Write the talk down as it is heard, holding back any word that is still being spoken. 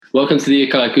Welcome to the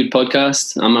Eco Good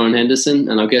podcast. I'm Aaron Henderson,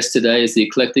 and our guest today is the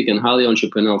eclectic and highly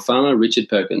entrepreneurial farmer, Richard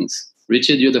Perkins.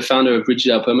 Richard, you're the founder of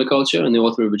Rigid Our Permaculture and the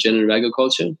author of Regenerative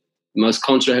Agriculture, the most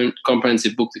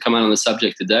comprehensive book to come out on the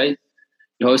subject today.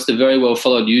 You host a very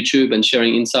well-followed YouTube and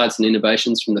sharing insights and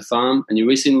innovations from the farm, and you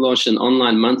recently launched an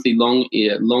online monthly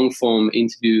long-form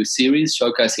interview series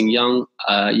showcasing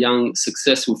young,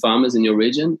 successful farmers in your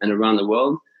region and around the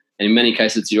world, and in many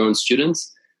cases, your own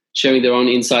students, sharing their own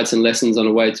insights and lessons on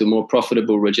a way to a more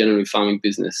profitable regenerative farming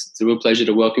business. It's a real pleasure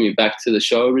to welcome you back to the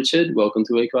show, Richard. Welcome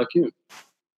to EcoIQ.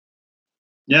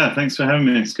 Yeah, thanks for having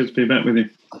me. It's good to be back with you.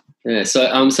 Yeah,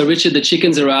 so Richard, the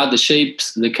chickens are out, the sheep,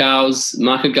 the cows,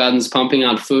 market gardens pumping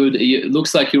out food. It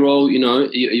looks like you're all,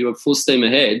 you're full steam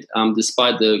ahead,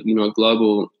 despite the,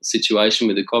 global situation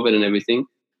with the COVID and everything.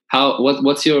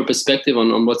 What's your perspective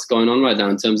on what's going on right now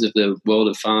in terms of the world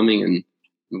of farming and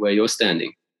where you're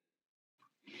standing?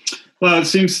 Well, it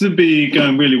seems to be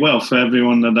going really well for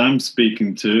everyone that I'm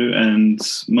speaking to, and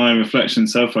my reflection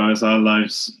so far is our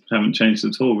lives haven't changed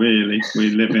at all, really.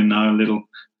 We live in our little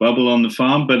bubble on the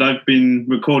farm, but I've been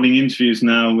recording interviews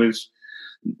now with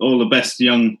all the best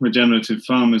young regenerative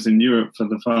farmers in Europe for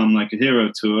the Farm Like a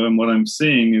Hero tour, and what I'm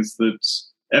seeing is that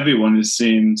everyone is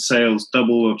seeing sales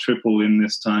double or triple in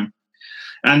this time,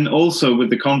 and also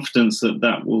with the confidence that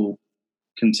that will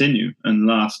continue and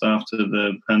last after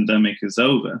the pandemic is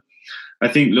over. I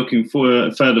think looking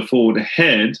further forward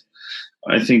ahead,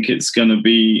 I think it's going to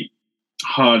be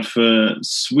hard for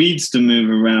Swedes to move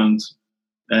around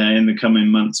in the coming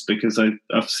months, because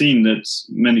I've seen that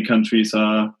many countries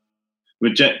are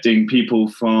rejecting people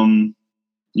from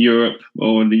Europe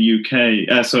or the UK,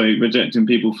 rejecting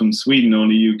people from Sweden or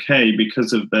the UK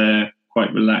because of their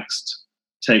quite relaxed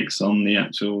takes on the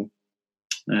actual,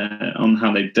 on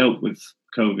how they dealt with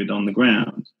COVID on the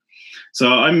ground. So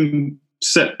I'm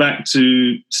set back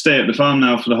to stay at the farm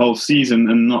now for the whole season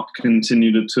and not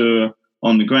continue the tour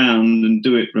on the ground and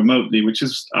do it remotely, which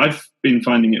is, I've been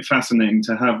finding it fascinating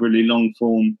to have really long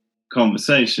form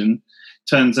conversation.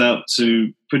 Turns out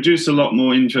to produce a lot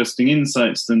more interesting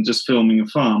insights than just filming a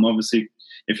farm. Obviously,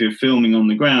 if you're filming on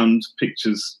the ground,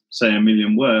 pictures say a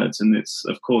million words, and it's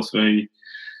of course very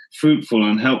fruitful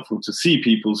and helpful to see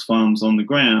people's farms on the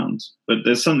ground. But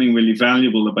there's something really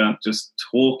valuable about just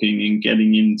talking and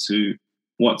getting into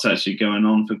what's actually going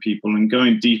on for people and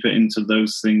going deeper into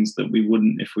those things that we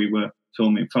wouldn't if we were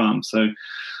filming farms. So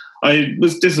I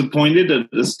was disappointed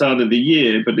at the start of the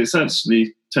year, but it's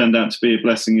actually turned out to be a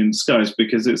blessing in disguise,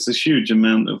 because it's a huge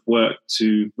amount of work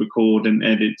to record and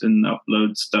edit and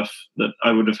upload stuff that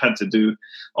I would have had to do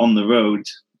on the road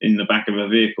in the back of a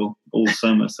vehicle all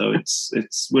summer. So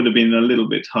it's would have been a little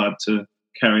bit hard to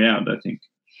carry out, I think.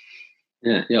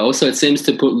 Yeah. Also, it seems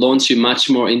to launch you much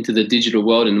more into the digital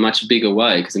world in a much bigger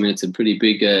way, because it's a pretty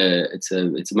big, it's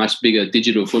a much bigger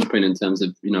digital footprint in terms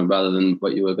of rather than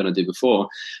what you were going to do before.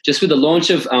 Just with the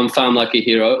launch of Farm Like a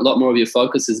Hero, a lot more of your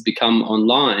focus has become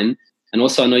online, and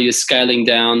also I know you're scaling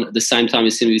down at the same time.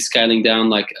 You seem to be scaling down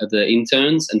like the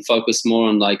interns and focus more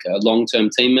on like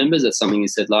long-term team members. That's something you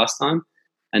said last time,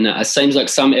 and it seems like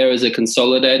some areas are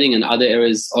consolidating and other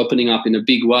areas opening up in a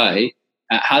big way.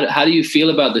 How do you feel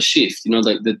about the shift?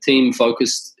 Like the team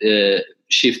focused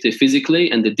shift physically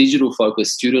and the digital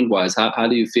focus student wise. How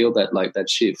do you feel that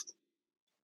shift?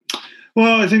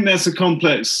 Well, I think that's a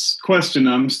complex question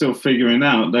I'm still figuring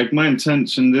out. Like, my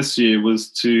intention this year was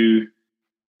to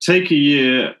take a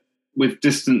year with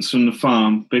distance from the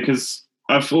farm, because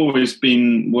I've always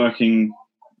been working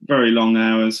very long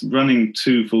hours, running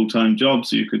 2 full-time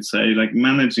jobs, you could say, like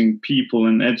managing people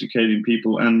and educating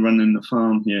people and running the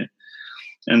farm here.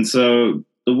 And so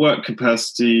the work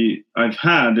capacity I've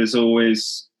had I've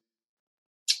always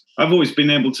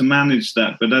been able to manage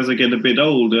that. But as I get a bit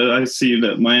older, I see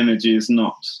that my energy is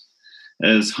not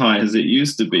as high as it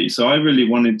used to be. So I really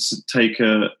wanted to take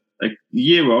a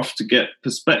year off to get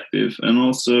perspective, and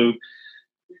also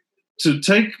to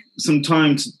take some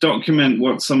time to document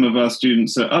what some of our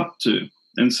students are up to.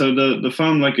 And so the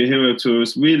Farm Like a Hero tour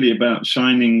is really about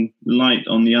shining light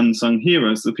on the unsung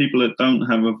heroes, the people that don't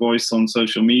have a voice on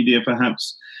social media,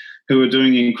 perhaps, who are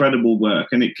doing incredible work.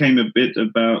 And it came a bit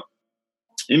about,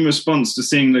 in response to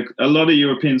seeing that a lot of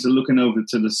Europeans are looking over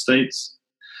to the States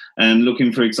and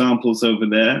looking for examples over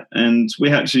there. And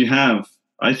we actually have,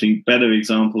 I think, better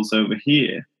examples over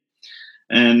here.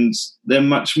 And they're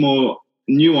much more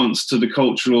nuance to the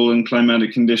cultural and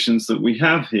climatic conditions that we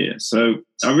have here. So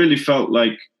I really felt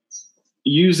like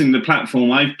using the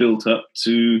platform I've built up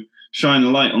to shine a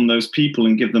light on those people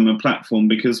and give them a platform,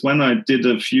 because when I did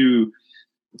a few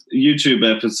YouTube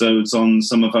episodes on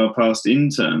some of our past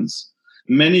interns,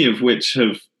 many of which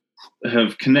have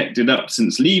have connected up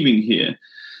since leaving here,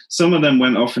 some of them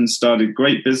went off and started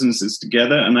great businesses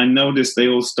together. And I noticed they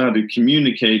all started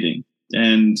communicating,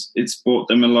 and it's brought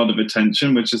them a lot of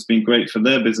attention, which has been great for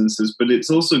their businesses. But it's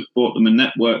also brought them a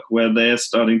network where they're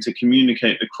starting to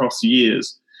communicate across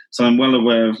years. So I'm well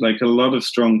aware of like a lot of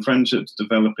strong friendships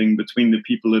developing between the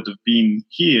people that have been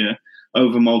here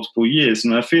over multiple years.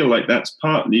 And I feel like that's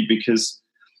partly because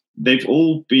they've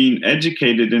all been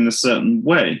educated in a certain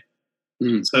way.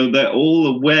 So they're all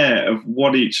aware of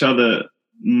what each other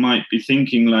might be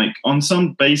thinking, like on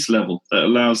some base level that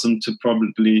allows them to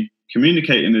probably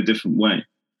communicate in a different way.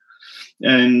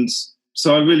 And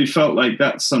so I really felt like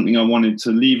that's something I wanted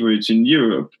to leverage in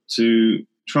Europe, to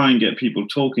try and get people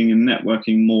talking and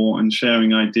networking more and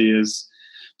sharing ideas,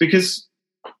 because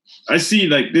I see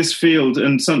like this field,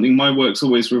 and something my work's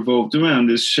always revolved around,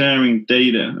 is sharing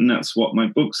data. And that's what my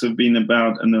books have been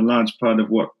about, and a large part of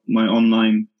what my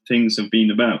online things have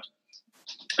been about.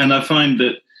 And I find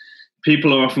that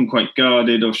people are often quite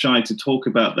guarded or shy to talk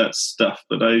about that stuff,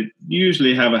 but I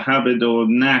usually have a habit or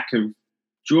knack of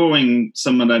drawing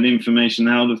some of that information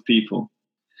out of people.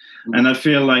 And I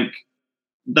feel like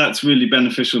that's really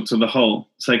beneficial to the whole.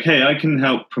 It's like, hey, I can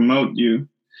help promote you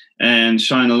and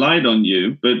shine a light on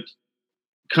you, but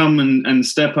come and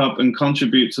step up and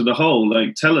contribute to the whole.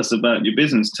 Like, tell us about your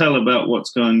business, tell about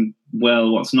what's going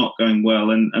well, what's not going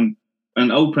well, and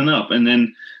open up, and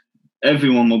then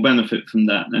everyone will benefit from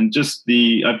that. And just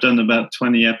I've done about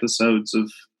 20 episodes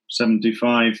of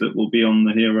 75 that will be on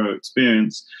the Hero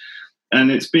Experience, and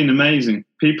it's been amazing.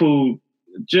 People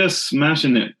just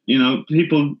smashing it,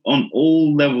 people on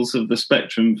all levels of the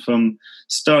spectrum, from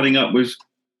starting up with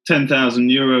 10,000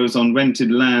 euros on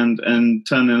rented land and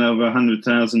turning over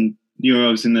 100,000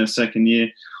 euros in their second year,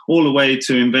 all the way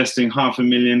to investing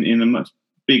 500,000 in a much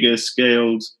bigger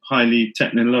scaled, highly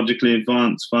technologically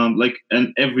advanced farm,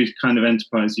 and every kind of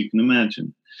enterprise you can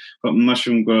imagine. Got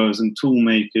mushroom growers and tool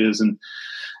makers and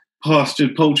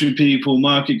pastured poultry people,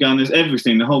 market gardeners,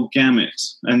 everything, the whole gamut,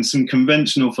 and some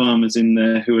conventional farmers in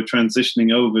there who are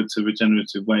transitioning over to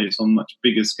regenerative ways on much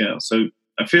bigger scale. So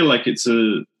I feel like it's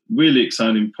a really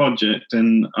exciting project,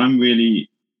 and I'm really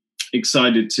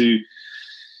excited to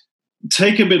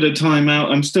take a bit of time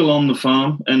out. I'm still on the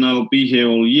farm, and I'll be here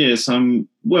all year, so I'm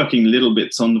working little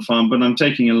bits on the farm, but I'm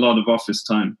taking a lot of office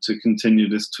time to continue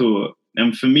this tour.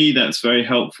 And for me, that's very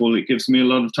helpful. It gives me a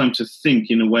lot of time to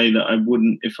think in a way that I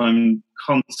wouldn't if I'm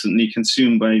constantly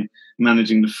consumed by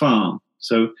managing the farm.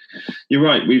 So you're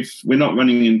right, we're not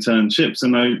running internships,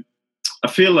 and I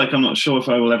feel like I'm not sure if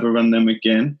I will ever run them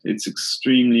again. It's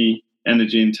extremely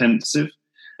energy intensive,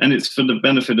 and it's for the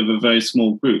benefit of a very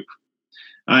small group.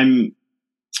 I'm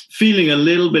feeling a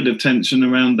little bit of tension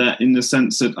around that, in the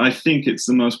sense that I think it's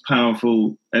the most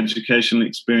powerful educational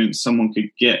experience someone could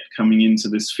get coming into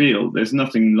this field. There's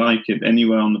nothing like it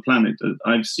anywhere on the planet that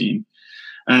I've seen.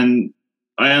 And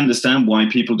I understand why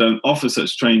people don't offer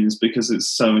such trainings, because it's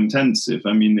so intensive.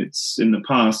 I mean, in the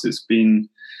past, it's been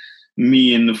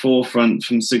me in the forefront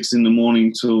from 6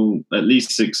 a.m. till at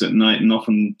least 6 at night, and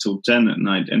often till 10 at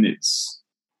night. And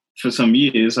for some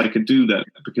years I could do that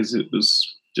because it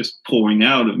was just pouring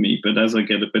out of me. But as I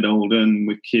get a bit older and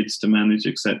with kids to manage,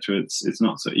 etc., it's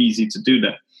not so easy to do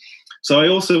that. So I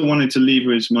also wanted to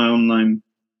leverage my online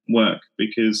work,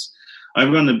 because I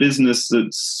run a business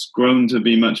that's grown to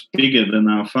be much bigger than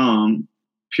our farm,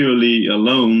 purely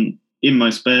alone in my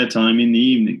spare time in the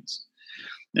evenings.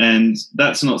 And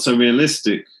that's not so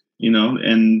realistic,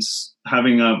 and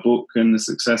having our book and the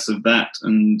success of that,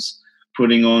 and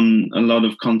putting on a lot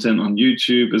of content on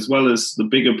YouTube, as well as the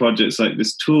bigger projects like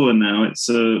this tour now,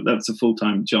 that's a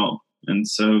full-time job. And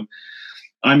so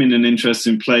I'm in an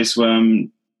interesting place where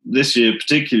this year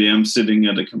particularly, I'm sitting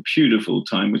at a computer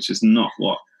full-time, which is not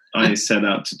what I set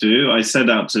out to do. I set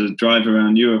out to drive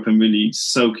around Europe and really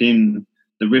soak in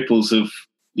the ripples of,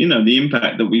 the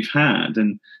impact that we've had.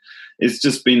 And it's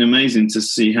just been amazing to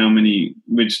see how many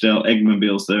Ridgedale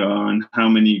eggmobiles there are, and how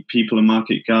many people are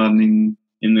market gardening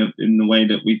in the way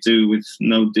that we do, with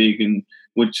no dig and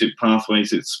wood chip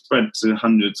pathways. It's spread to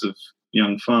hundreds of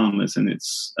young farmers,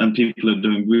 and people are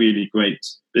doing really great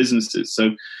businesses.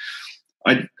 So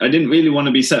I didn't really want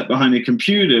to be sat behind a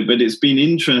computer, but it's been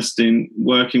interesting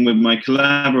working with my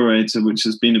collaborator, which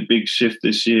has been a big shift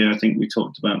this year. I think we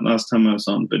talked about last time I was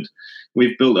on, but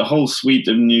we've built a whole suite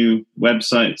of new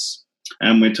websites,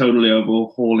 and we're totally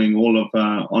overhauling all of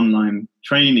our online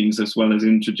trainings, as well as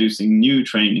introducing new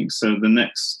trainings. So the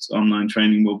next online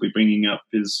training we'll be bringing up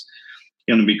is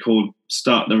going to be called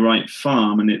Start the Right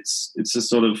Farm. And it's a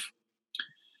sort of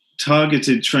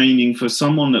targeted training for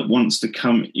someone that wants to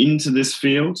come into this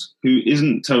field, who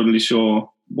isn't totally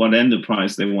sure what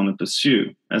enterprise they want to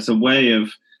pursue, as a way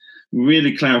of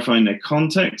really clarifying their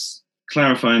context,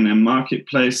 clarifying their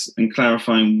marketplace, and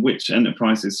clarifying which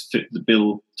enterprises fit the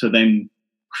bill to then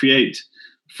create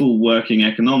full working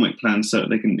economic plans so that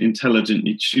they can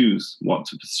intelligently choose what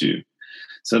to pursue.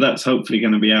 So that's hopefully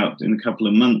going to be out in a couple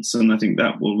of months, and I think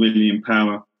that will really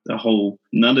empower the whole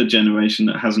another generation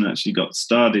that hasn't actually got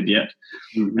started yet.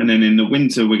 Mm-hmm. And then in the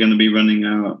winter, we're going to be running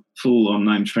our full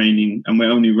online training, and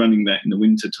we're only running that in the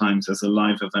winter times as a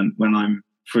live event when I'm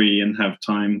free and have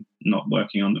time not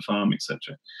working on the farm,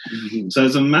 etc. Mm-hmm. So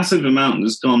there's a massive amount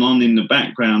that's gone on in the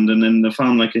background, and then the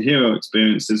Farm Like a Hero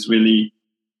experience is really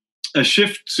a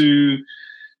shift to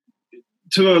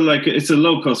it's a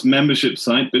low-cost membership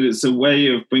site, but it's a way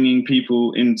of bringing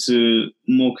people into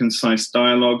more concise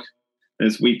dialogue.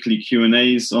 There's weekly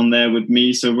Q&As on there with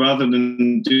me. So rather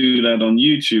than do that on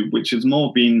YouTube, which has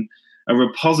more been a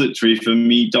repository for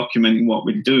me documenting what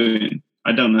we're doing,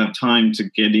 I don't have time to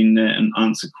get in there and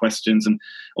answer questions and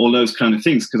all those kind of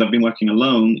things because I've been working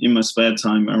alone in my spare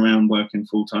time around working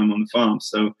full-time on the farm.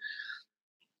 So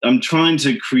I'm trying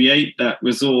to create that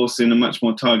resource in a much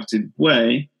more targeted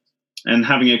way, and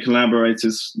having a collaborator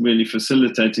is really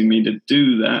facilitating me to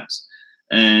do that.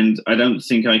 And I don't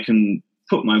think I can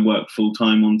put my work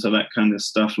full-time onto that kind of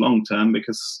stuff long-term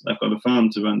because I've got a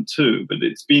farm to run too. But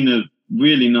it's been a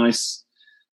really nice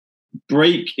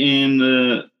break in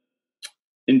the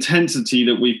intensity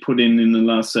that we've put in the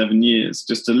last 7 years,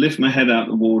 just to lift my head out of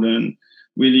the water and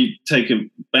really take a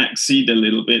back seat a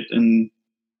little bit and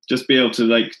just be able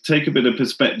to take a bit of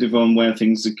perspective on where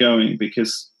things are going,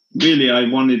 because really I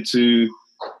wanted to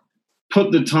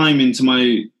put the time into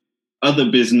my other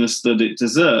business that it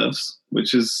deserves,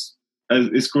 which is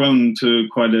it's grown to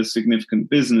quite a significant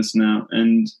business now,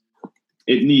 and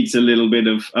it needs a little bit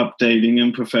of updating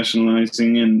and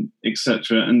professionalizing and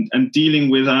etc. and dealing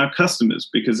with our customers,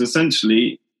 because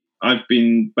essentially I've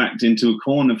been backed into a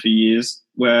corner for years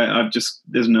where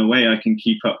there's no way I can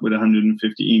keep up with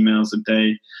 150 emails a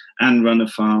day and run a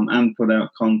farm and put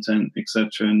out content,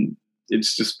 etc. And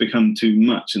it's just become too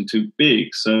much and too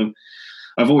big. So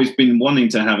I've always been wanting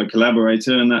to have a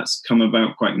collaborator, and that's come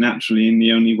about quite naturally in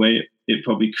the only way it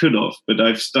probably could have. But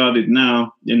I've started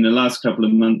now in the last couple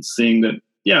of months seeing that,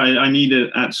 I need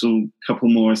an actual couple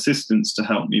more assistants to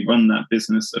help me run that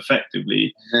business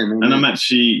effectively. Mm-hmm. And I'm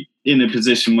actually in a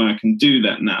position where I can do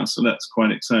that now. So that's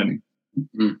quite exciting.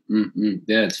 Mm-hmm.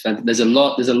 Yeah, it's fantastic.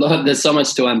 There's so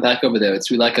much to unpack over there. It's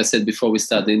really, like I said before we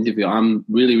start the interview, I'm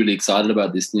really, really excited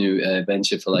about this new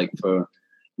venture for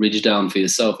Ridgedown for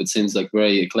yourself. It seems like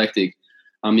very eclectic.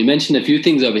 You mentioned a few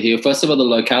things over here. First of all, the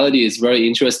locality is very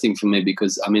interesting for me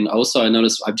because, I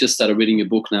noticed I've just started reading your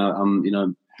book now,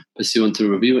 pursuant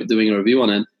to doing a review on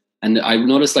it. And I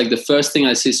noticed the first thing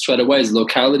I see straight away is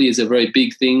locality is a very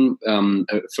big thing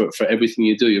for everything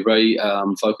you do. You're very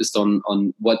focused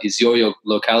on what is your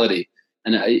locality.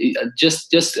 And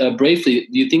just briefly,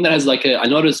 do you think that has I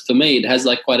noticed for me, it has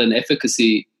quite an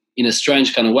efficacy in a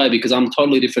strange kind of way because I'm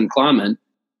totally different climate,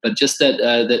 but just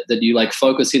that you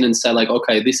focus in and say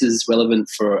okay, this is relevant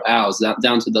for ours,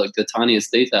 down to the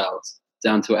tiniest details,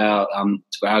 down to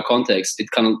our context. It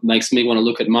kind of makes me want to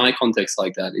look at my context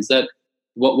like that. Is that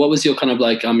what was your kind of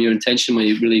your intention when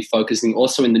you're really focusing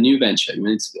also in the new venture?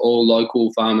 It's all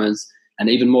local farmers, and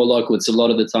even more local. It's a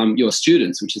lot of the time your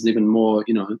students, which is even more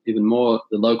the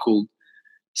local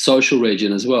social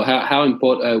region as well. How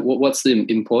important? What's the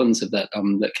importance of that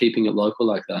keeping it local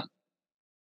like that?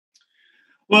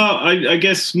 Well, I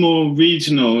guess more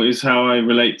regional is how I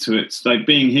relate to it. It's like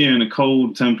being here in a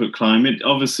cold, temperate climate.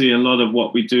 Obviously, a lot of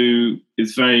what we do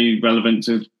is very relevant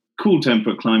to cool,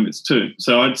 temperate climates too.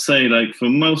 So I'd say for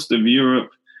most of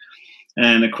Europe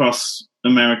and across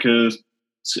America,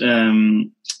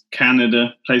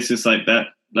 Canada, places like that,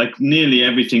 nearly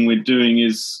everything we're doing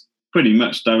is pretty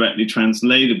much directly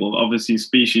translatable. Obviously,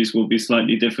 species will be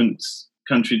slightly different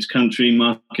country to country,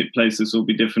 marketplaces will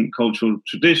be different, cultural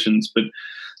traditions, but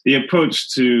the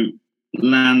approach to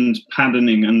land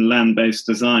patterning and land-based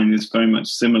design is very much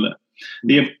similar.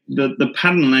 The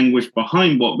pattern language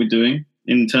behind what we're doing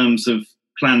in terms of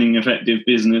planning effective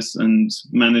business and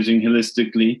managing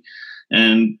holistically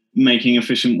and making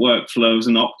efficient workflows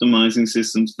and optimizing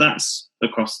systems, that's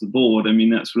across the board.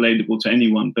 That's relatable to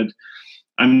anyone, but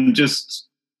I'm just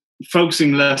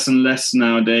focusing less and less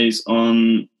nowadays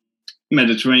on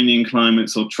Mediterranean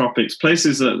climates or tropics,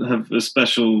 places that have a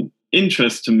special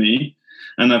interest to me,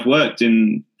 and I've worked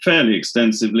in fairly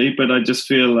extensively, but I just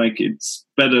feel it's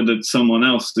better that someone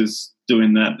else is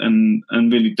doing that and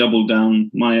really double down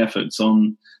my efforts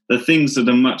on the things that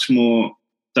are much more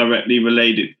directly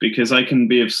related, because I can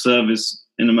be of service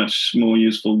in a much more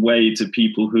useful way to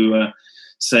people who are,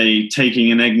 say,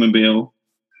 taking an eggmobile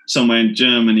somewhere in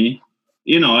Germany.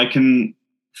 I can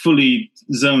fully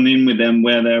zone in with them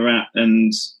where they're at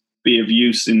and be of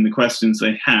use in the questions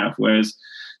they have. Whereas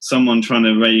someone trying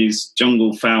to raise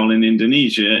jungle fowl in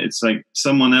Indonesia, it's like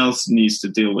someone else needs to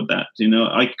deal with that.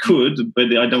 I could,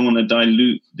 but I don't want to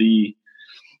dilute the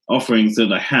offerings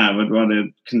that I have. I'd rather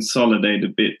consolidate a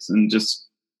bit and just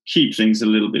keep things a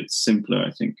little bit simpler,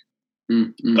 I think.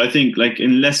 Mm-hmm. But I think, like,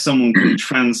 unless someone can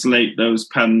translate those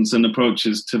patterns and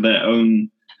approaches to their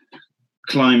own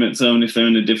climate zone, if they're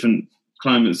in a different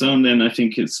climate zone, then I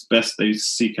think it's best they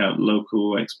seek out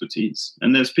local expertise.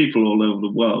 And there's people all over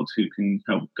the world who can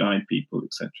help guide people,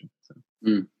 etc. So.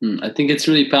 Mm-hmm. I think it's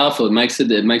really powerful.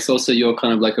 It makes also your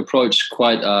kind of like approach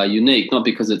quite unique, not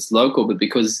because it's local, but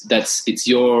because it's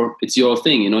your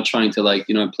thing. You're not trying to like,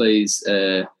 please,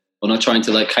 or not trying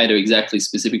to like cater exactly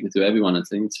specifically to everyone. I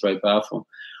think it's very powerful.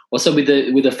 Also with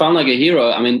the Fun Like a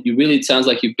Hero, I mean, it sounds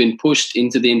like you've been pushed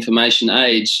into the information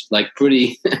age like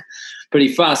pretty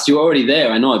pretty fast. You're already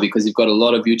there, I know, because you've got a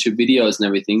lot of YouTube videos and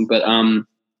everything. But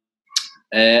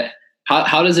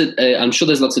how does it? I'm sure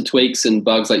there's lots of tweaks and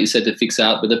bugs, like you said, to fix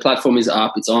out. But the platform is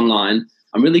up; it's online.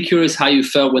 I'm really curious how you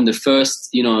felt when the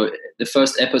first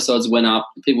episodes went up.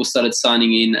 People started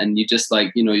signing in, and you just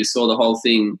like you saw the whole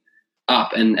thing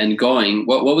up and going.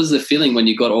 What was the feeling when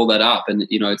you got all that up and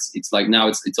it's like now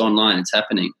it's online, it's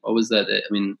happening? What was that?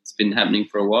 I mean, it's been happening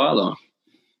for a while, or?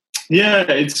 Yeah,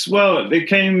 it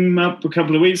came up a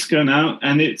couple of weeks ago now,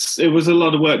 and it was a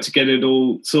lot of work to get it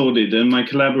all sorted, and my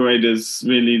collaborator's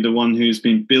really the one who's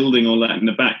been building all that in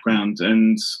the background,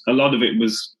 and a lot of it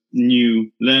was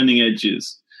new learning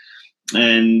edges,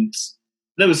 and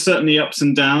there was certainly ups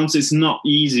and downs. It's not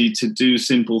easy to do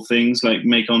simple things like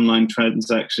make online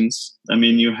transactions. I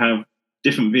mean, you have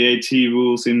different VAT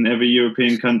rules in every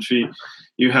European country.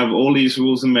 You have all these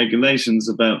rules and regulations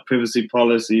about privacy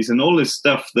policies and all this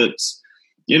stuff that,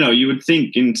 you would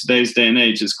think in today's day and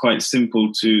age is quite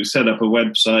simple to set up a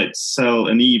website, sell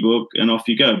an ebook, and off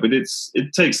you go. But it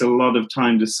takes a lot of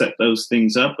time to set those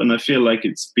things up. And I feel like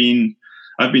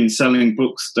I've been selling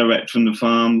books direct from the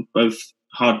farm, both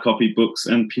hard copy books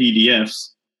and PDFs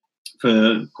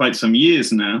for quite some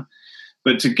years now.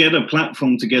 But to get a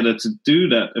platform together to do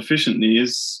that efficiently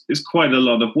is quite a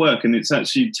lot of work. And it's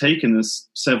actually taken us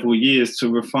several years to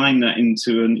refine that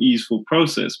into an easeful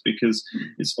process, because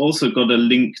it's also got a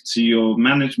link to your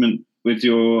management with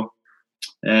your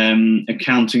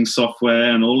accounting software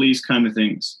and all these kind of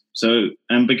things. So,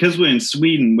 and because we're in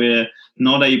Sweden, we're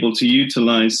not able to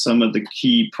utilize some of the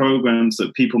key programs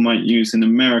that people might use in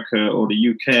America or the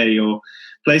UK or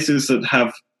places that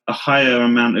have a higher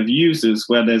amount of users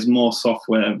where there's more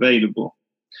software available.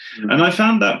 Mm-hmm. And I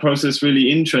found that process really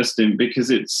interesting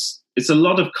because it's a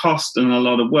lot of cost and a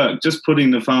lot of work. Just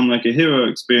putting the Farm Like a Hero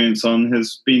experience on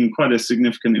has been quite a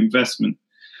significant investment.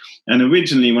 And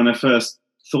originally when I first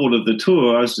thought of the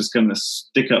tour, I was just going to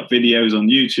stick up videos on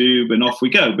YouTube and off we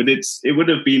go. But it would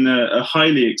have been a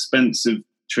highly expensive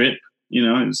trip.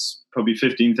 It's probably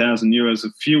 15,000 euros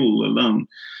of fuel alone.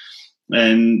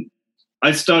 And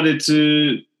I started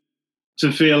to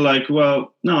feel like,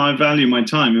 well, no, I value my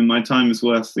time, and my time is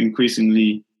worth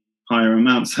increasingly higher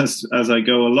amounts as I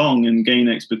go along and gain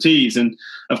expertise. And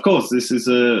of course, this is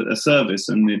a service,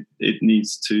 and it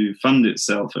needs to fund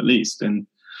itself at least. And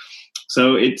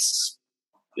so it's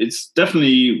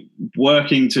definitely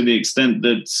working to the extent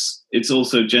that it's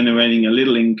also generating a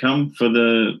little income for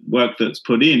the work that's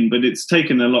put in, but it's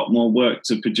taken a lot more work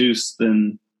to produce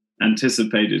than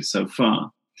anticipated so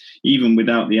far, even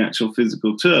without the actual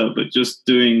physical tour. But just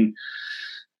doing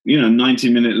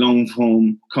 90-minute long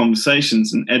form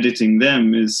conversations and editing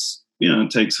them is,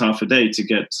 it takes half a day to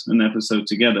get an episode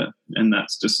together. And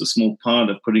that's just a small part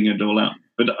of putting it all out.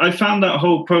 But I found that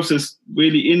whole process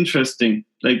really interesting.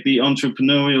 Like the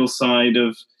entrepreneurial side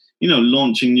of,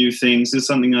 launching new things is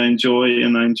something I enjoy,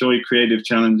 and I enjoy creative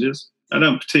challenges. I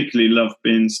don't particularly love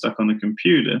being stuck on a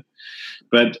computer,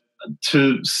 but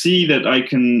to see that I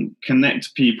can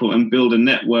connect people and build a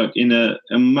network in a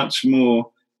much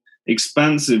more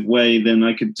expansive way than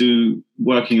I could do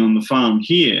working on the farm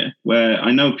here, where I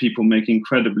know people make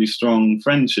incredibly strong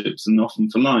friendships and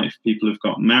often for life. People have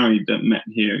got married that met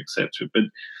here, etc. But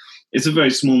it's a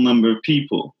very small number of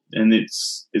people, and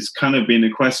it's kind of been a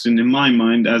question in my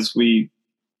mind as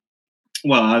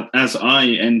I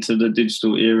enter the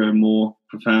digital era more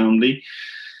profoundly.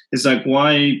 It's like,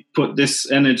 why put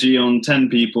this energy on 10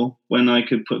 people when I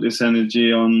could put this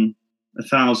energy on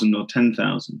 1,000 or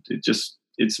 10,000?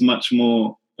 It's much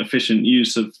more efficient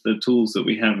use of the tools that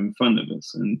we have in front of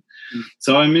us. And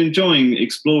so I'm enjoying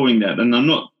exploring that. And I'm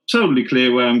not totally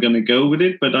clear where I'm going to go with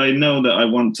it, but I know that I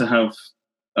want to have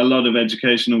a lot of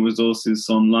educational resources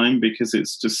online because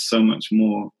it's just so much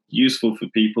more useful for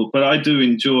people. But I do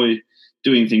enjoy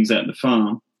doing things at the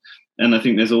farm, and I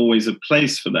think there's always a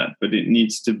place for that, but it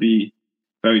needs to be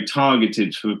very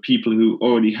targeted for people who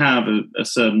already have a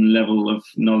certain level of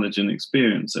knowledge and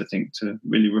experience, I think, to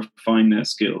really refine their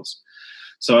skills.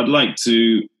 So I'd like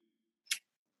to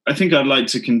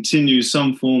continue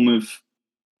some form of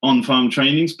on-farm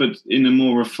trainings, but in a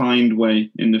more refined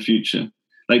way in the future.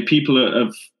 Like, people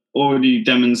have already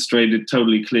demonstrated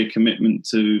totally clear commitment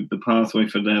to the pathway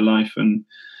for their life, and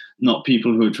not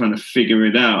people who are trying to figure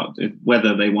it out,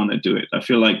 whether they want to do it. I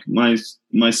feel like my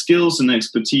skills and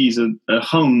expertise are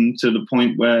honed to the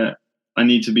point where I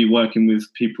need to be working with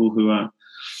people who are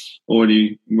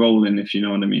already rolling, if you know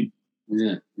what I mean.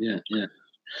 Yeah.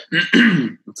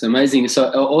 It's amazing. So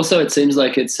also it seems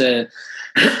like it's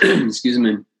excuse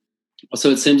me. So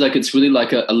it seems like it's really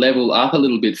like a level up a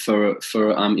little bit for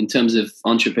in terms of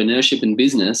entrepreneurship and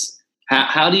business.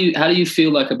 How do you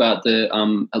feel like about the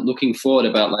looking forward,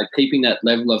 about like keeping that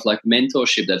level of like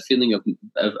mentorship, that feeling of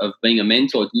being a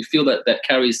mentor? Do you feel that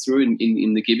carries through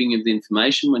in the giving of the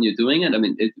information when you're doing it? I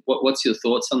mean, what's your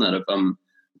thoughts on that, of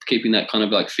keeping that kind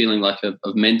of like feeling like of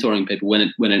mentoring people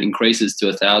when it increases to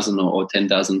 1,000 or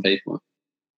 10,000 people?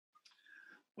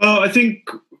 Well, I think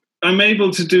I'm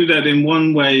able to do that in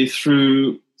one way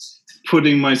through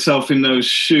putting myself in those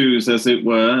shoes, as it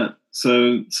were.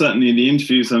 So certainly in the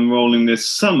interviews I'm rolling this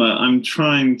summer, I'm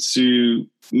trying to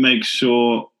make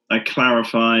sure I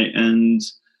clarify and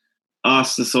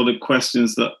ask the sort of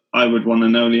questions that I would want to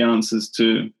know the answers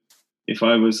to if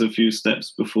I was a few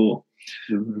steps before.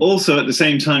 Mm-hmm. Also, at the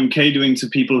same time, catering to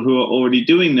people who are already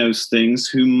doing those things,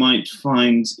 who might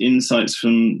find insights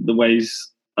from the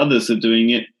ways others are doing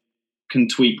it can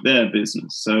tweak their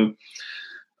business. So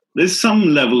there's some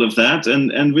level of that,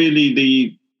 and really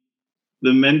the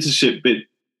mentorship bit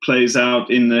plays out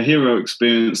in the hero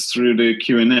experience through the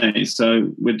Q&A.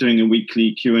 So we're doing a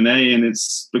weekly Q&A, and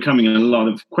it's becoming a lot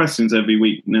of questions every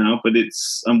week now, but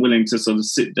I'm willing to sort of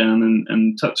sit down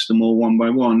and touch them all one by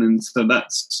one. And so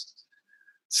that's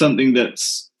something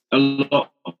that's a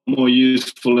lot more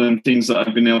useful than things that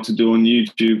I've been able to do on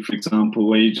YouTube, for example,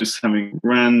 where you're just having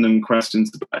random questions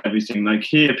about everything. Like,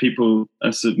 here, people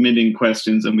are submitting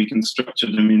questions and we can structure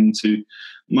them into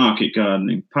market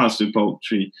gardening, pastoral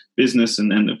poultry, business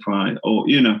and enterprise, or,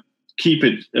 keep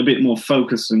it a bit more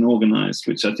focused and organized,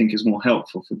 which I think is more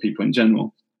helpful for people in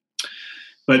general.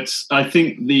 But I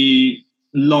think the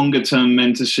longer term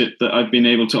mentorship that I've been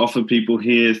able to offer people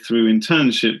here through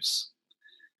internships,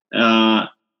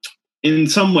 in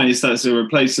some ways that's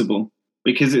irreplaceable,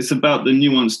 because it's about the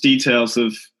nuanced details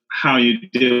of how you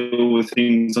deal with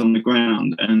things on the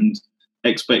ground and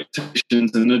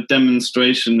expectations, and a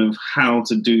demonstration of how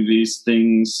to do these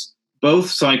things both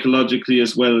psychologically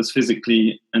as well as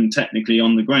physically and technically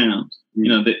on the ground.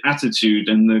 The attitude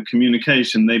and the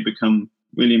communication, they become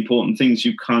really important things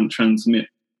you can't transmit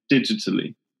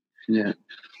digitally. Yeah.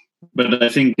 But I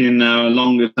think in our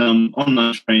longer term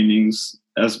online trainings,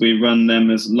 as we run them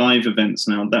as live events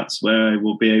now, that's where I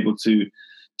will be able to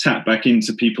tap back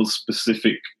into people's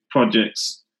specific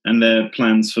projects and their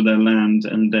plans for their land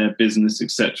and their business,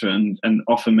 etc., and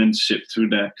offer mentorship through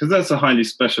there, because that's a highly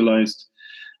specialized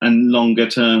and longer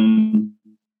term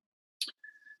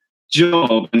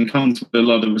job and comes with a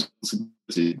lot of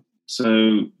responsibility.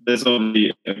 So there's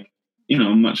obviously a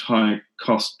much higher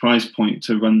cost price point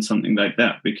to run something like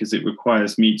that, because it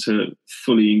requires me to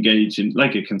fully engage in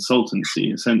like a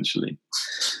consultancy, essentially.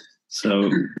 So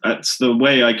that's the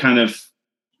way I kind of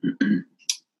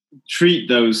treat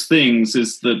those things,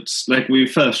 is that, like, we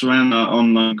first ran our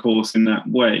online course in that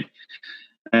way,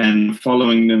 and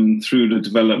following them through the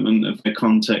development of their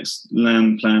context,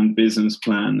 land plan, business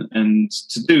plan. And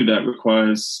to do that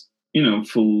requires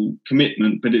full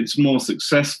commitment, but it's more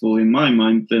successful in my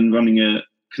mind than running a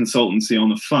consultancy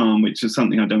on a farm, which is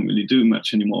something I don't really do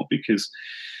much anymore, because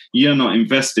you're not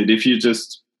invested. If you're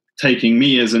just taking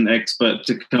me as an expert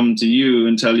to come to you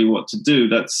and tell you what to do,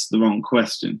 that's the wrong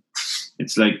question.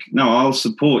 It's like, no, I'll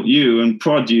support you and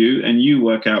prod you, and you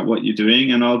work out what you're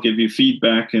doing, and I'll give you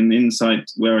feedback and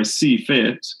insight where I see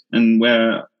fit and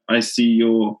where I see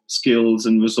your skills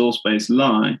and resource base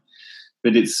lie.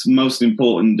 But it's most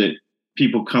important that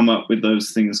people come up with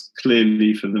those things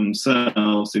clearly for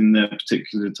themselves in their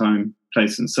particular time,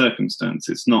 place, and circumstance.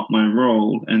 It's not my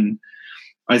role. And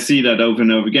I see that over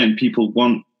and over again. People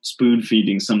want spoon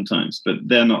feeding sometimes, but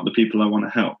they're not the people I want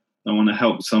to help. I want to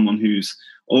help someone who's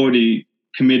already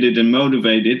committed and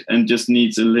motivated and just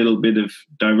needs a little bit of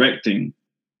directing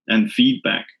and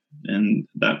feedback. and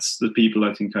that's the people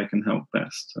I think I can help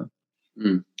best. So.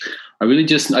 I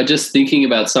just thinking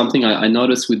about something I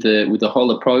noticed with the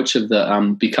whole approach of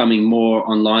the becoming more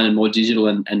online and more digital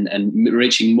and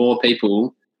reaching more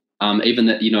people, even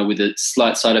that, you know, with a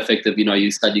slight side effect of, you know, you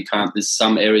said there's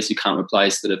some areas you can't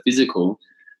replace that are physical.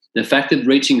 The fact of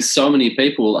reaching so many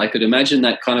people, I could imagine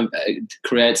that kind of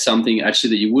creates something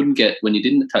actually that you wouldn't get when you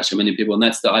didn't touch so many people, and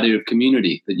that's the idea of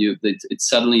community. That it's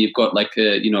suddenly you've got like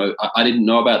you know, I didn't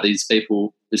know about these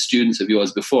people, the students of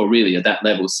yours before, really at that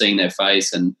level, seeing their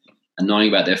face and knowing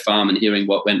about their farm and hearing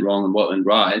what went wrong and what went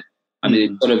right. I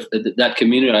mean, sort of that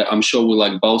community, I'm sure, will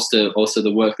like bolster also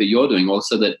the work that you're doing.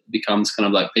 Also, that becomes kind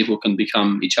of like people can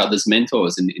become each other's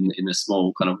mentors in a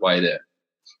small kind of way there.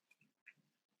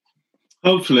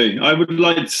 Hopefully, I would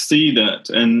like to see that,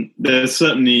 and there's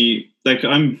certainly, like,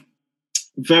 I'm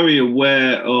very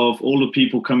aware of all the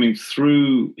people coming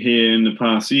through here in the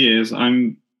past years.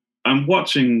 I'm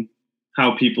watching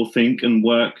how people think and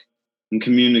work and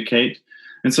communicate,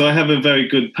 and so I have a very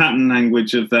good pattern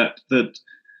language of that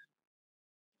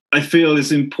I feel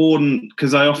is important,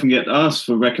 because I often get asked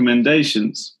for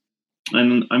recommendations.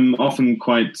 And I'm often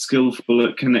quite skillful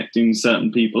at connecting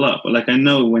certain people up. Like, I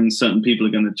know when certain people are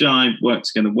going to jive, work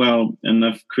together well, and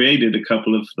I've created a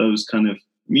couple of those kind of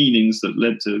meetings that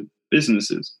led to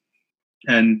businesses.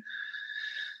 And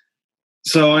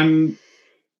so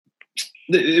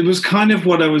it was kind of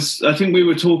what I think we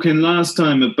were talking last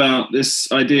time about this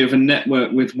idea of a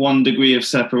network with 1 degree of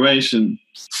separation,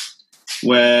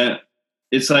 where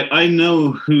it's like, I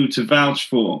know who to vouch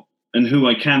for and who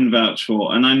I can vouch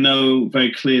for. And I know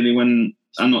very clearly when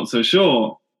I'm not so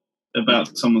sure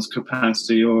about someone's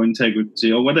capacity or integrity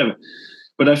or whatever.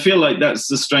 But I feel like that's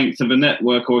the strength of a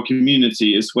network or a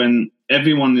community, is when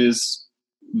everyone is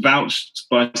vouched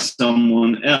by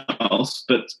someone else,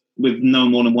 but with no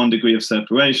more than 1 degree of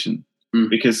separation.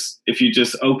 Because if you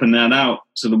just open that out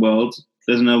to the world,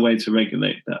 there's no way to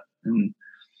regulate that. And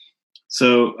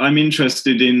so I'm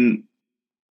interested in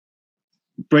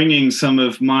bringing some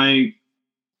of the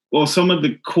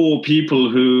core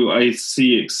people who I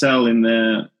see excel in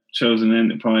their chosen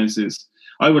enterprises.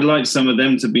 I would like some of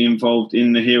them to be involved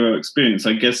in the hero experience.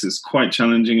 I guess it's quite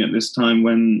challenging at this time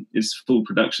when it's full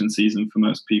production season for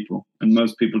most people, and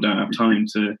most people don't have time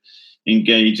to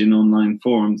engage in online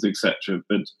forums, etc.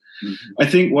 But I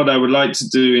think what I would like to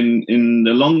do in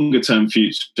the longer term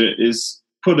future is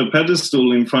put a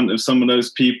pedestal in front of some of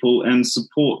those people and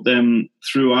support them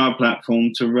through our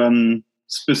platform to run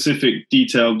specific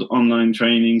detailed online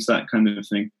trainings, that kind of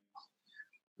thing.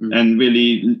 And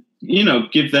really, you know,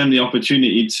 give them the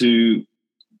opportunity to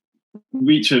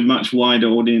reach a much wider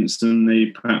audience than they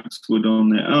perhaps would on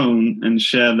their own, and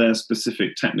share their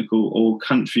specific technical or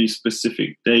country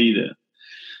specific data.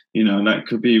 You know, that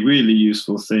could be a really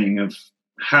useful thing of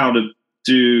how to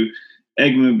do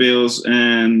eggmobiles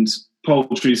and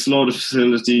poultry slaughter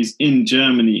facilities in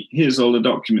Germany. Here's all the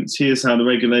documents. Here's how the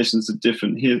regulations are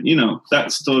different. Here, you know,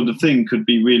 that sort of thing could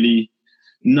be really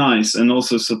nice, and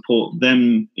also support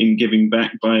them in giving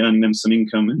back by earning them some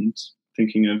income and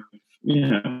thinking of,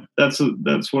 yeah, that's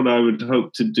what I would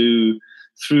hope to do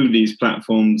through these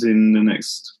platforms in the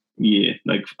next year,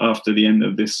 like after the end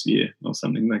of this year or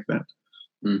something like that.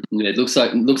 Yeah, it looks like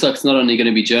it's not only going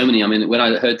to be Germany. I mean, when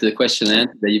I heard the question and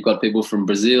answer, you've got people from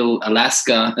Brazil,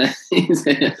 Alaska,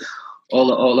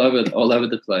 all over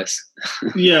the place.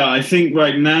 Yeah, I think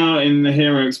right now in the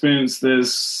Hero Experience,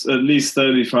 there's at least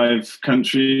 35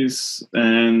 countries,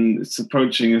 and it's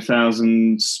approaching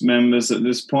 1,000 members at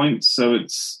this point. So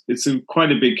it's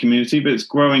quite a big community, but it's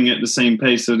growing at the same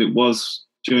pace that it was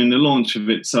during the launch of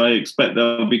it. So I expect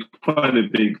there'll be quite a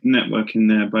big network in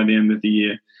there by the end of the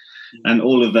year. And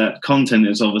all of that content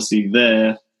is obviously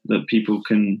there, that people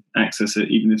can access it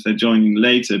even if they're joining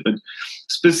later. But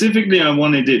specifically, I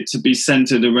wanted it to be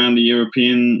centered around the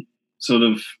European sort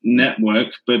of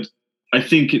network. But I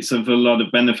think it's of a lot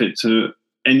of benefit to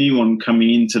anyone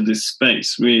coming into this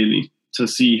space, really, to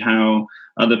see how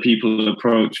other people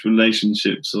approach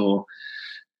relationships or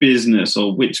business,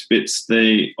 or which bits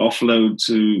they offload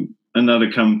to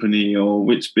another company, or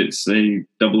which bits they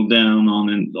double down on,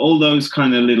 and all those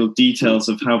kind of little details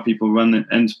of how people run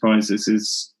enterprises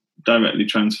is directly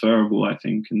transferable, I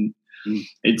think. And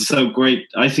it's so great.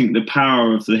 I think the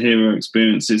power of the Hero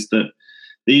Experience is that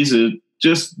these are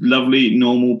just lovely,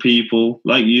 normal people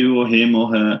like you or him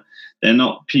or her. They're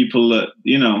not people that,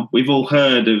 you know, we've all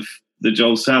heard of the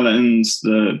Joel Salins,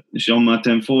 the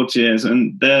Jean-Martin Fortiers,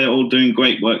 and they're all doing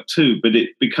great work too, but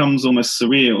it becomes almost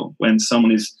surreal when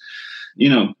someone is, you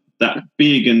know, that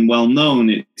big and well known.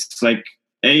 It's like,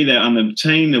 A, they're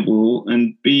unobtainable,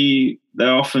 and B,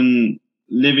 they're often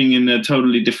living in a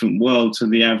totally different world to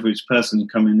the average person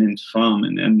coming into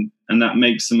farming, and that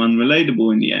makes them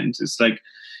unrelatable in the end. It's like,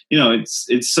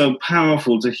 it's so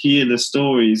powerful to hear the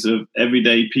stories of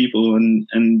everyday people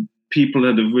and people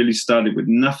that have really started with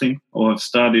nothing, or have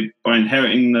started by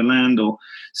inheriting the land, or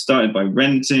started by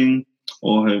renting,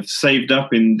 or have saved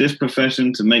up in this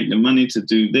profession to make the money to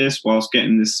do this whilst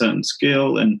getting this certain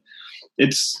skill. And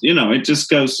it's, it just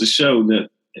goes to show that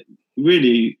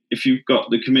really, if you've got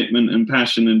the commitment and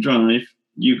passion and drive,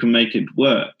 you can make it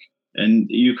work. And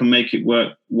you can make it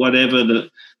work whatever the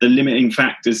limiting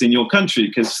factors in your country,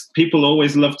 because people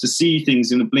always love to see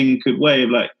things in a blinkered way of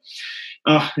like,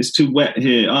 it's too wet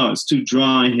here, it's too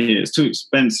dry here, it's too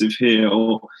expensive here,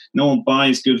 or no one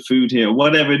buys good food here, or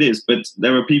whatever it is. But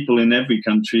there are people in every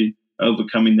country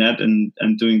overcoming that and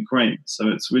doing great. So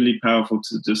it's really powerful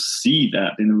to just see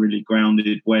that in a really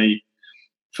grounded way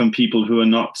from people who are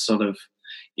not sort of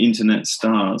internet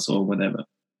stars or whatever.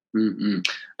 Mm-hmm.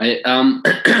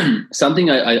 Something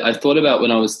I thought about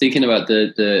when I was thinking about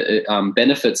the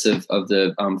benefits of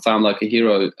the Farm Like a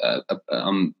Hero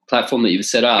platform that you've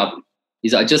set up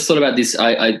is I just thought about this.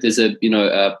 There's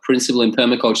a principle in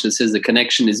permaculture that says the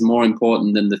connection is more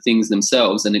important than the things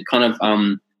themselves, and it kind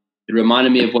of it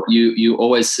reminded me of what you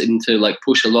always seem to like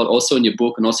push a lot, also in your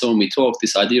book and also when we talk,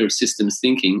 this idea of systems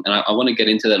thinking, and I want to get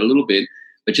into that a little bit.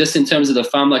 But just in terms of the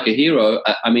Farm Like a Hero,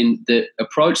 I mean, the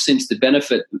approach seems to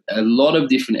benefit a lot of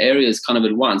different areas kind of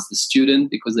at once. The student,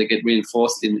 because they get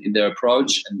reinforced in their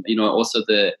approach, and also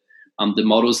the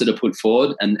models that are put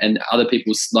forward, and other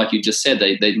people, like you just said,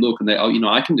 they look and they,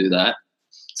 I can do that.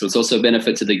 So it's also a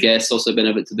benefit to the guests, also a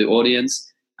benefit to the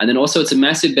audience. And then also it's a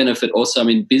massive benefit also, I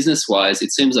mean, business-wise,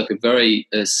 it seems like a very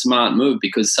smart move,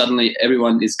 because suddenly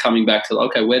everyone is coming back to,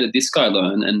 okay, where did this guy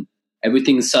learn? And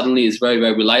everything suddenly is very,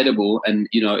 very relatable, and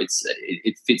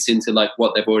it fits into like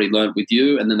what they've already learned with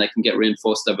you, and then they can get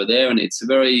reinforced over there. And it's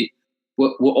very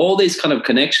all these kind of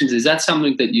connections. Is that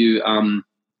something that you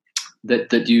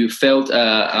that you felt?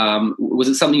 Was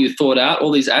it something you thought out,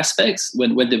 all these aspects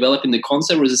when developing the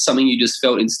concept, or is it something you just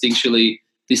felt instinctually?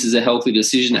 This is a healthy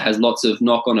decision. It has lots of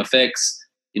knock-on effects,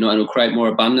 and it'll create more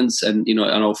abundance, and and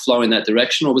it'll flow in that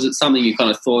direction. Or was it something you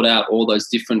kind of thought out, all those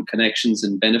different connections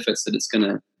and benefits that it's going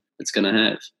to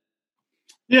have?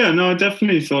 Yeah, no, I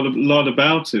definitely thought a lot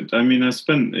about it. I mean, I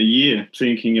spent a year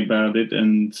thinking about it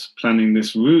and planning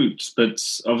this route, but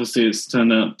obviously it's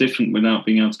turned out different without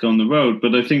being able to go on the road.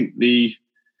 But I think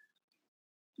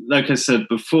like I said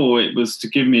before, it was to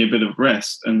give me a bit of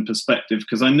rest and perspective,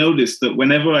 because I noticed that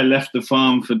whenever I left the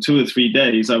farm for 2 or 3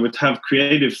 days, I would have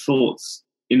creative thoughts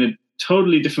in a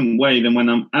totally different way than when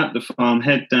I'm at the farm,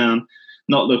 head down,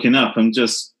 not looking up, I'm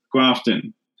just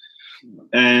grafting.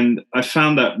 And I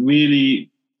found that really,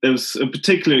 there was a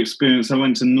particular experience. I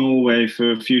went to Norway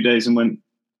for a few days and went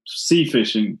sea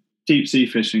fishing, deep sea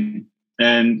fishing,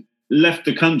 and left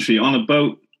the country on a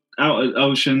boat out at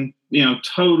ocean,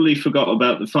 totally forgot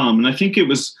about the farm. And I think it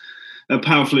was a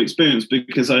powerful experience,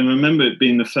 because I remember it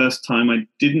being the first time I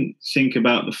didn't think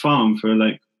about the farm for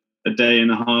like a day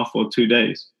and a half or 2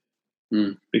 days,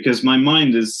 because my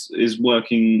mind is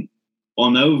working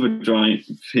on overdrive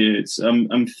here.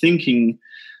 I'm thinking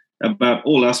about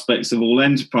all aspects of all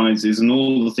enterprises and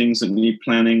all the things that need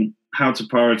planning, how to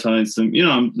prioritize them.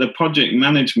 The project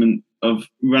management of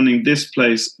running this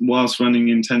place whilst running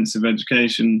intensive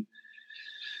education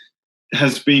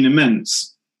has been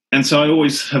immense. And so I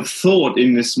always have thought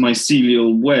in this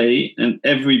mycelial way, and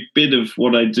every bit of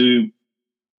what I do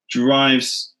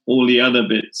drives all the other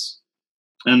bits.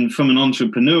 And from an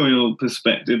entrepreneurial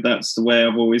perspective, that's the way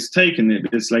I've always taken it.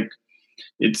 It's like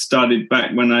it started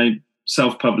back when I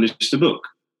self-published a book.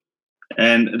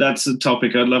 And that's a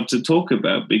topic I'd love to talk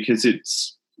about, because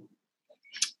it's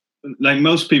like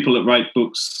most people that write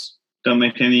books don't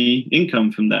make any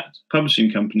income from that.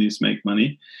 Publishing companies make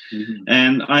money. Mm-hmm.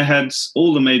 And I had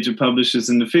all the major publishers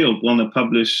in the field want to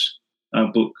publish a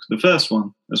book, the first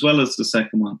one, as well as the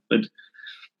second one. But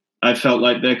I felt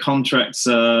like their contracts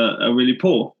are really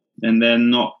poor, and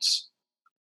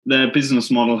their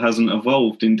business model hasn't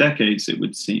evolved in decades, it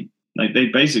would seem. Like they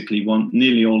basically want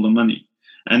nearly all the money,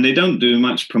 and they don't do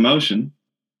much promotion.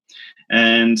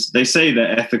 And they say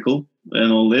they're ethical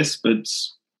and all this, but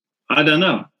I don't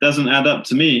know. It doesn't add up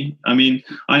to me. I mean,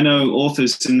 I know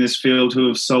authors in this field who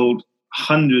have sold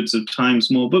hundreds of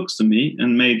times more books than me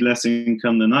and made less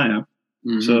income than I have.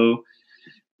 Mm-hmm. So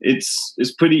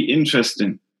it's pretty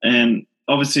interesting. And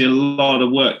obviously a lot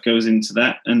of work goes into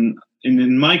that. And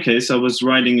in my case, I was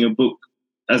writing a book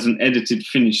as an edited,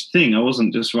 finished thing. I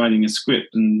wasn't just writing a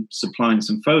script and supplying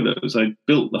some photos. I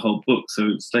built the whole book. So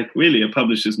it's like really a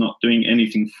publisher's not doing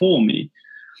anything for me.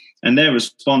 And their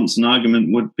response and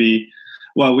argument would be,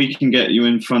 well, we can get you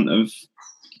in front of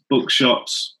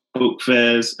bookshops, book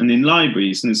fairs, and in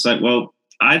libraries. And it's like, well,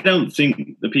 I don't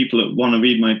think the people that want to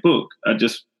read my book are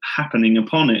just happening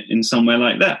upon it in somewhere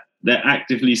like that. They're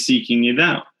actively seeking it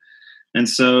out. And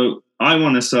so I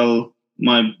want to sell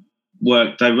my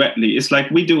work directly. It's like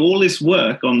we do all this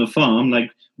work on the farm,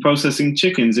 like processing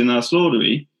chickens in our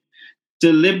slaughtery,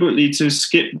 deliberately to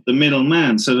skip the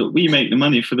middleman so that we make the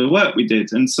money for the work we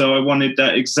did. And so I wanted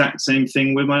that exact same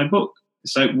thing with my book.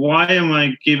 It's like, why am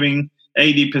I giving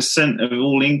 80% of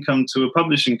all income to a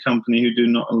publishing company who do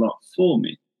not a lot for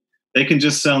me? They can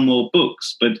just sell more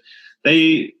books, but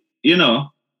they,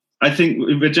 I think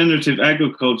regenerative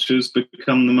agriculture has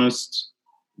become the most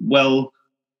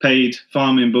well-paid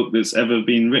farming book that's ever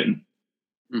been written.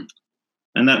 Mm.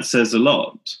 And that says a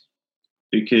lot,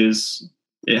 because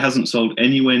it hasn't sold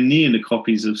anywhere near the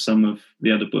copies of some of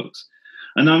the other books.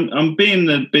 And I'm being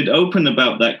a bit open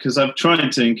about that, because I've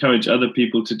tried to encourage other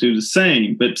people to do the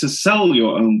same. But to sell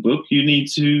your own book, you need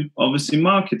to obviously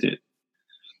market it.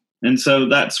 And so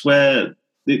that's where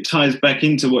it ties back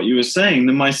into what you were saying.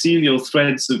 The mycelial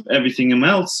threads of everything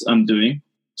else I'm doing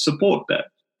support that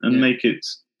and make it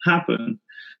happen.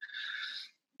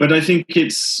 But I think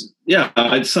it's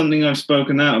something I've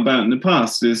spoken out about in the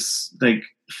past, is like,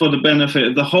 for the benefit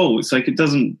of the whole. It's like, it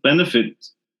doesn't benefit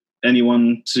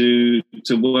anyone to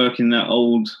work in that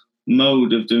old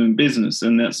mode of doing business,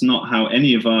 and that's not how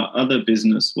any of our other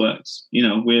business works.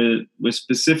 We're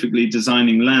specifically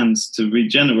designing lands to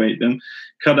regenerate them,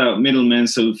 cut out middlemen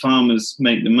so farmers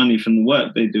make the money from the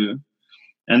work they do.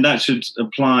 And that should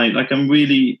apply. Like, I'm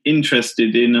really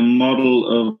interested in a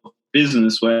model of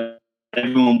business where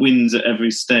everyone wins at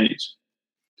every stage.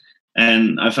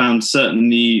 And I found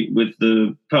certainly with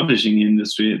the publishing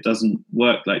industry, it doesn't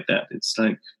work like that. It's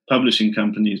like publishing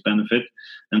companies benefit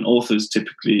and authors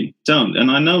typically don't. And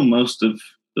I know most of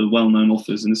the well-known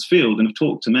authors in this field and have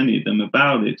talked to many of them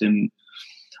about it. And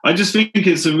I just think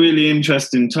it's a really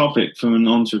interesting topic from an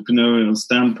entrepreneurial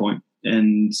standpoint,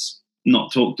 and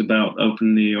not talked about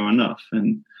openly or enough.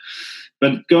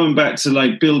 But going back to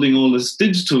like building all this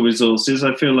digital resources,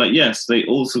 I feel like, yes, they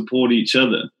all support each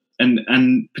other.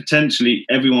 And potentially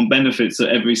everyone benefits at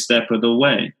every step of the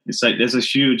way. It's like there's a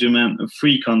huge amount of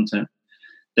free content.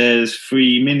 There's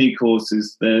free mini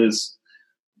courses. There's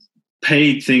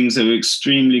paid things that are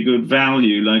extremely good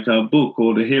value, like our book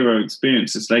or the Hero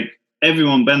Experience. It's like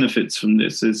everyone benefits from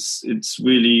this. It's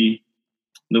really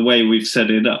the way we've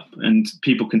set it up, and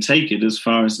people can take it as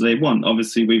far as they want.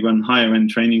 Obviously, we run higher end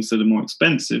trainings that are more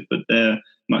expensive, but they're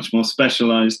much more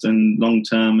specialized and long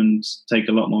term and take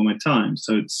a lot more of my time.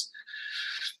 So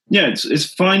it's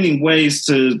finding ways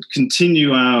to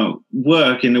continue our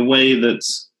work in a way that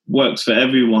works for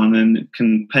everyone and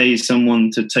can pay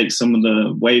someone to take some of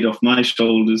the weight off my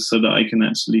shoulders so that I can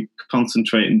actually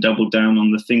concentrate and double down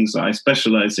on the things that I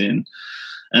specialize in,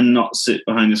 and not sit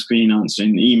behind a screen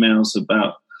answering emails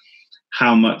about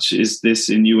how much is this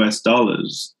in US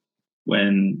dollars,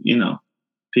 when,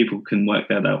 people can work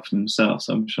that out for themselves,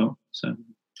 I'm sure. So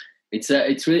it's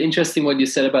really interesting what you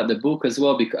said about the book as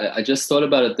well, because I just thought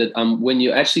about it, that when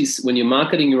you're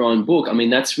marketing your own book, I mean,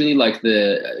 that's really like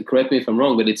correct me if I'm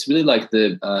wrong, but it's really like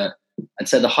I'd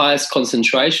say the highest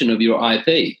concentration of your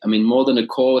IP. I mean, more than a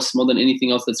course, more than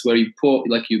anything else, that's where you pour,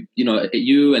 like you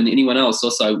and anyone else.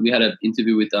 Also, we had an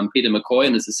interview with Peter McCoy,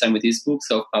 and it's the same with his book,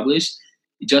 self-published.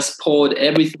 He just poured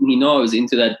everything he knows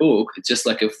into that book. It's just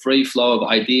like a free flow of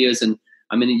ideas. And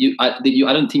I mean, I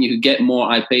don't think you could get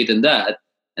more IP than that.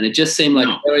 And it just seemed like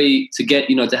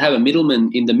to have a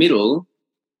middleman in the middle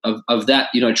of that,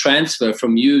 transfer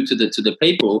from you to the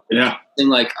people. Yeah. And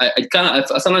like, I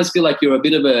sometimes feel like you're a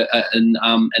bit of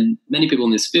and many people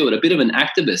in this field, a bit of an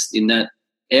activist in that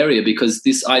area, because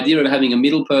this idea of having a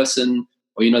middle person,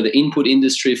 or, the input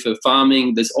industry for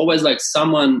farming, there's always like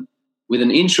someone with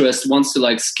an interest wants to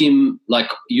like skim, like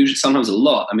usually sometimes a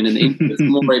lot. I mean, an interest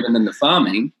more even than the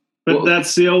farming. But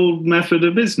that's the old method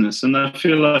of business. And I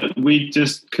feel like we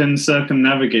just can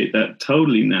circumnavigate that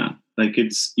totally now. Like,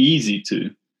 it's easy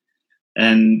to.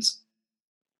 And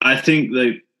I think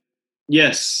that,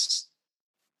 yes,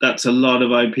 that's a lot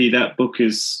of IP. That book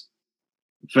is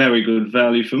very good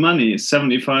value for money. It's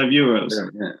 75 euros.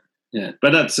 Yeah.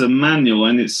 But that's a manual,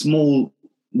 and it's small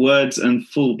words and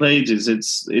full pages.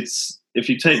 It's if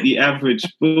you take the average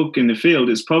book in the field,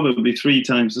 it's probably 3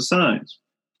 times the size.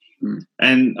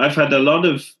 And I've had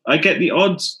I get the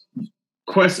odd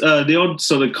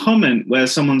sort of comment where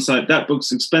someone's like, that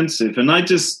book's expensive. And I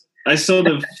sort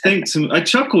of I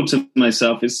chuckle to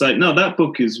myself. It's like, no, that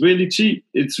book is really cheap.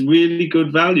 It's really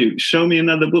good value. Show me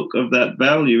another book of that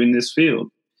value in this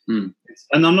field.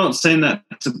 And I'm not saying that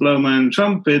to blow my own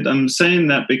trumpet. I'm saying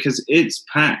that because it's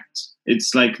packed.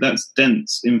 It's like, that's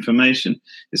dense information.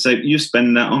 It's like you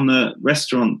spend that on a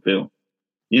restaurant bill,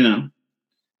 you know.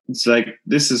 It's like,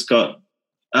 this has got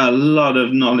a lot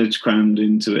of knowledge crammed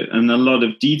into it, and a lot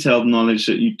of detailed knowledge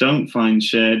that you don't find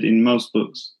shared in most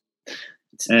books.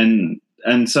 And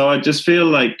so I just feel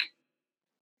like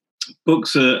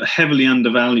books are heavily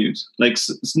undervalued. Like,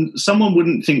 someone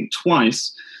wouldn't think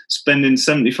twice spending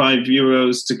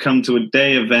 €75 to come to a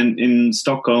day event in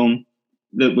Stockholm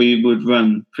that we would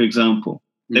run, for example.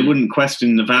 They wouldn't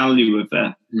question the value of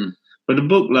that. But a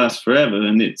book lasts forever,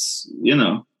 and it's, you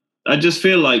know, I just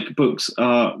feel like books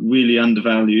are really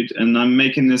undervalued, and I'm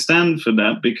making a stand for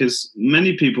that because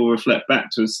many people reflect back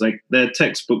to us like their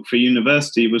textbook for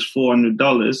university was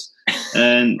 $400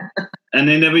 and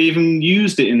they never even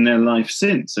used it in their life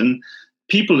since. And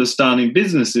people are starting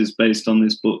businesses based on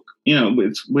this book, you know,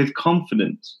 with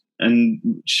confidence and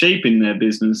shaping their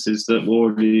businesses that were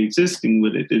already existing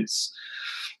with it. It's,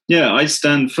 yeah, I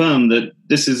stand firm that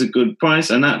this is a good price,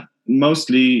 and that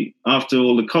mostly after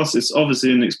all the costs, it's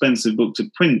obviously an expensive book to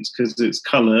print because it's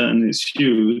color and it's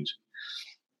huge,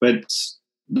 but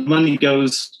the money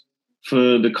goes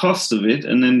for the cost of it,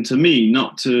 and then to me,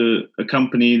 not to a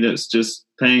company that's just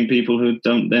paying people who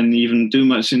don't then even do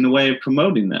much in the way of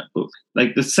promoting that book.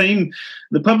 Like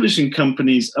the publishing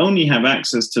companies only have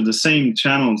access to the same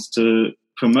channels to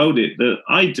promote it that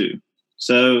I do.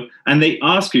 So, and they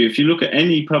ask you, if you look at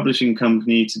any publishing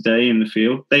company today in the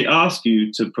field, they ask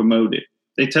you to promote it.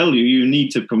 They tell you you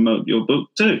need to promote your book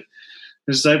too.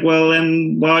 It's like, well,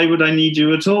 then why would I need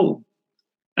you at all?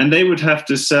 And they would have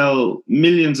to sell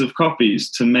millions of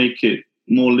copies to make it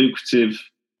more lucrative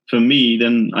for me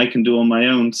than I can do on my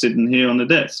own sitting here on the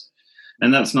desk.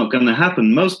 And that's not going to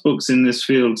happen. Most books in this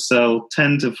field sell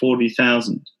 10 to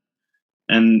 40,000.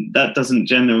 And that doesn't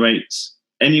generate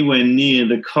anywhere near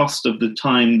the cost of the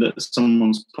time that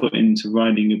someone's put into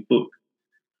writing a book.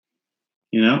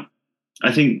 You know,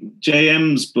 I think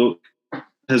JM's book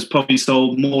has probably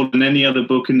sold more than any other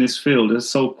book in this field. It's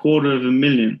sold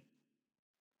 250,000.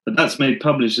 But that's made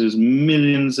publishers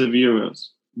millions of euros.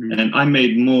 And I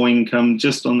made more income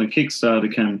just on the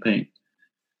Kickstarter campaign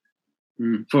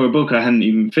for a book I hadn't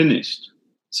even finished.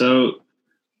 So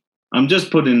I'm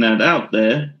just putting that out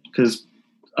there because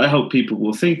I hope people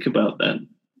will think about that.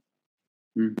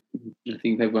 I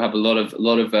think people have a lot of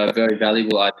very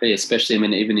valuable IP, especially, I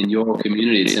mean, even in your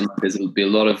community, it seems like there's be a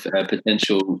lot of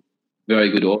potential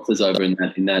very good authors over in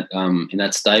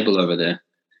that stable over there.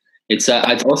 It's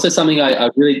also something I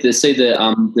really see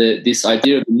this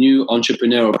idea of a new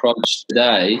entrepreneurial approach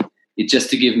today. It's just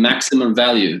to give maximum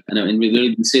value, and we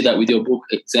really see that with your book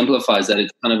exemplifies that.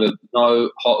 It's kind of a no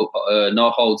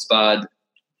holds barred,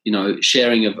 you know,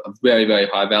 sharing of very, very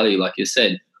high value, like you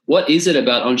said. What is it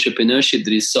about entrepreneurship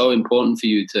that is so important for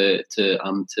you to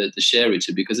share,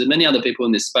 Richard? Because there's many other people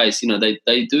in this space, you know,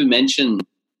 they do mention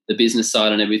the business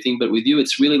side and everything, but with you,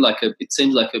 it's really like it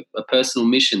seems like a personal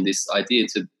mission. This idea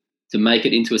to make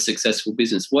it into a successful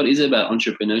business. What is it about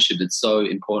entrepreneurship that's so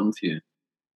important for you?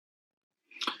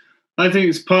 I think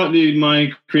it's partly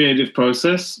my creative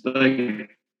process,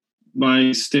 like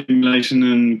my stimulation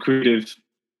and creative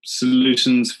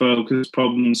solutions focus,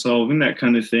 problem solving, that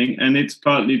kind of thing. And it's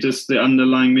partly just the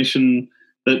underlying mission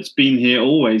that's been here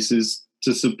always, is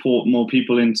to support more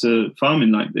people into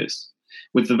farming like this,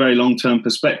 with the very long-term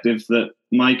perspective that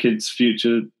my kids'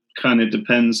 future kind of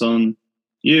depends on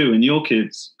you and your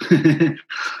kids.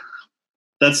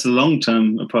 That's the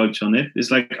long-term approach on it.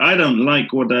 It's like, I don't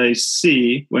like what I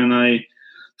see when I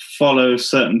follow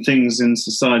certain things in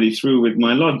society through with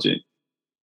my logic.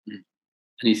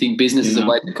 And you think business is a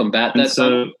way to combat that?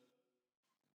 So,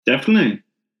 definitely.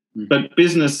 But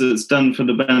business that's done for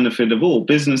the benefit of all,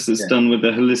 business that's done with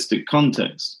a holistic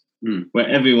context, where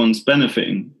everyone's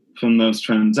benefiting from those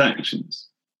transactions.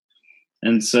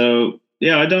 And so,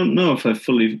 yeah, I don't know if I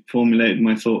fully formulated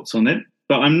my thoughts on it,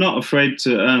 but I'm not afraid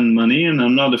to earn money, and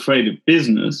I'm not afraid of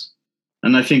business.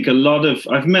 And I think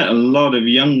I've met a lot of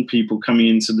young people coming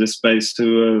into this space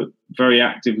who are very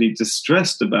actively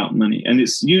distressed about money. And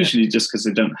it's usually just because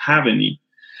they don't have any.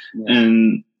 Yeah.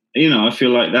 And, you know, I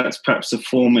feel like that's perhaps a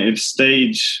formative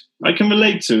stage. I can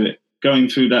relate to it, going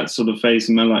through that sort of phase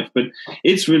in my life. But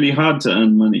it's really hard to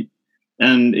earn money,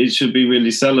 and it should be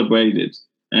really celebrated.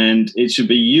 And it should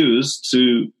be used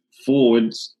to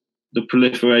forward the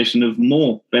proliferation of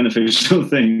more beneficial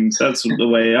things. That's the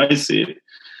way I see it.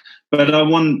 But I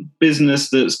want business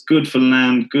that's good for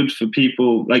land, good for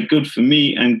people, like good for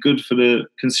me, and good for the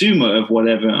consumer of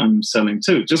whatever I'm selling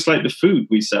too. Just like the food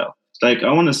we sell. Like,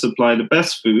 I want to supply the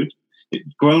best food,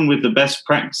 grown with the best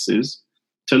practices,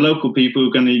 to local people who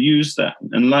are going to use that.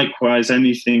 And likewise,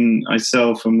 anything I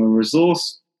sell from a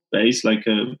resource base, like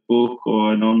a book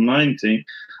or an online thing,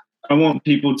 I want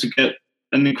people to get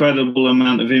an incredible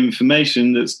amount of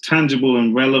information that's tangible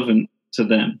and relevant to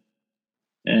them,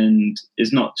 and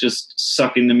is not just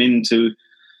sucking them into,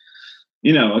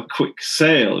 a quick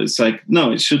sale. It's like,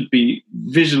 no, it should be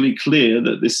visually clear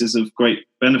that this is of great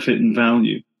benefit and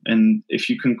value. And if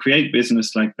you can create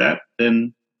business like that,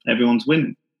 then everyone's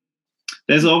winning.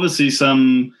 There's obviously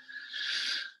some,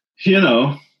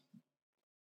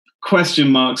 question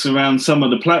marks around some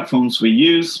of the platforms we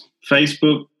use,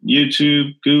 Facebook,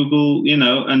 YouTube, Google,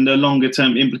 and the longer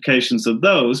term implications of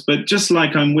those. But just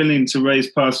like I'm willing to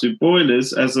raise pass-through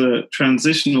boilers as a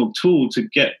transitional tool to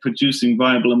get producing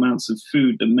viable amounts of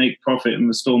food that make profit and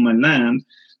restore my land,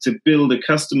 to build a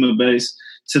customer base,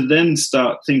 to then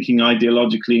start thinking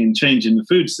ideologically and changing the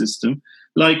food system,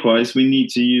 likewise, we need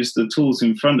to use the tools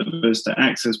in front of us to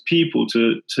access people,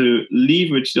 to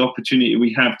leverage the opportunity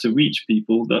we have to reach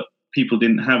people that people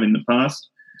didn't have in the past.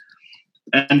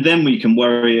 And then we can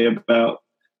worry about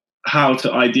how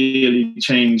to ideally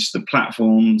change the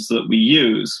platforms that we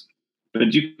use.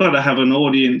 But you've got to have an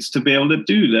audience to be able to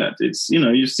do that. It's,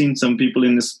 you've seen some people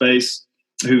in the space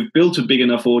who've built a big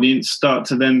enough audience start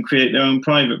to then create their own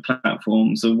private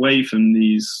platforms away from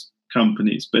these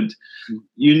companies. But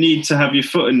you need to have your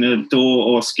foot in the door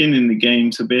or skin in the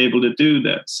game to be able to do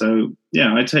that. So,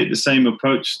 yeah, I take the same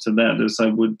approach to that as I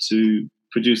would to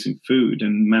producing food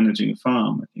and managing a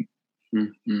farm, I think.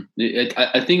 Mm-hmm.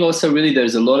 I think also really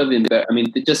there's a lot of,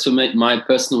 just for my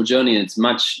personal journey, it's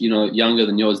much, younger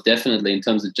than yours, definitely, in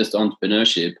terms of just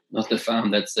entrepreneurship, not the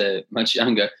farm, that's much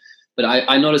younger. But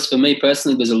I noticed for me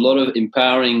personally, there's a lot of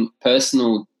empowering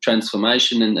personal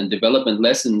transformation and development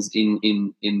lessons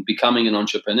in becoming an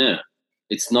entrepreneur.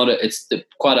 It's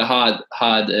quite a hard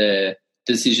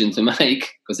decision to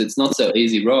make, because it's not so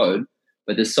easy road.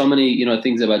 But there's so many,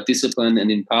 things about discipline and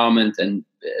empowerment and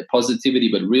positivity,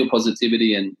 but real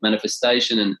positivity and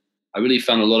manifestation. And I really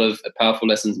found a lot of powerful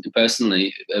lessons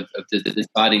personally of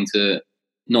deciding to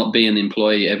not be an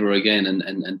employee ever again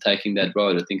and taking that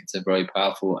road. I think it's a very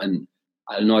powerful, and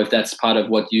I don't know if that's part of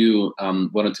what you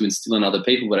wanted to instill in other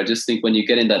people, but I just think when you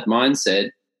get in that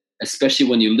mindset, especially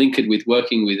when you link it with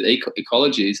working with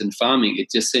ecologies and farming,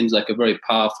 it just seems like a very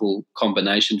powerful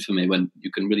combination for me when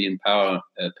you can really empower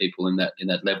people in that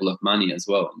level of money as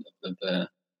well.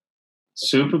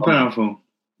 Super powerful.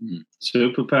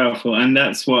 Super powerful. And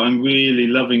that's what I'm really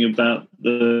loving about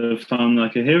the Farm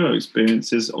Like a Hero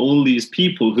experience, is all these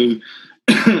people who,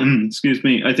 excuse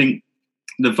me, I think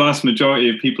the vast majority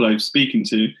of people I've spoken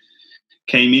to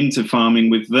came into farming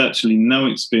with virtually no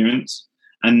experience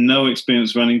and no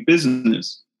experience running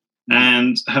business,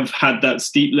 and have had that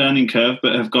steep learning curve,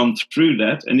 but have gone through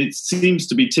that. And it seems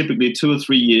to be typically 2 or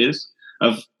 3 years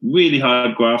of really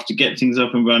hard graft to get things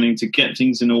up and running, to get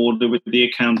things in order with the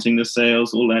accounting, the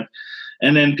sales, all that.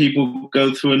 And then people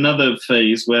go through another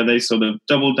phase where they sort of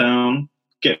double down,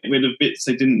 get rid of bits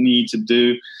they didn't need to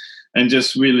do, and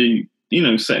just really,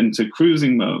 set into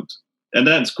cruising mode. And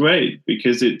that's great,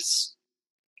 because it's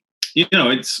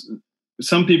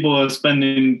some people are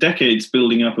spending decades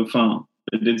building up a farm.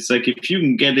 But it's like, if you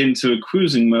can get into a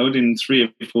cruising mode in 3 or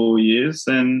 4 years,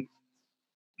 then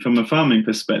from a farming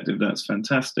perspective, that's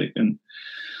fantastic. And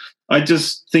I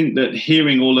just think that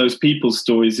hearing all those people's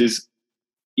stories is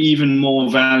even more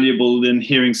valuable than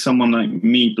hearing someone like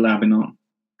me blabbing on,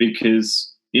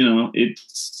 because,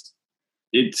 it's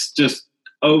just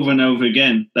over and over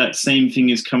again, that same thing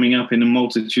is coming up in a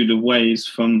multitude of ways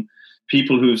from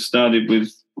people who have started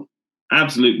with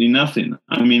absolutely nothing.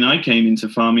 I mean, I came into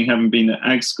farming having been at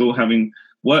ag school, having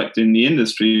worked in the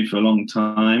industry for a long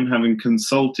time, having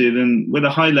consulted, and with a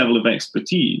high level of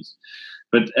expertise.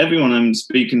 But everyone I'm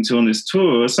speaking to on this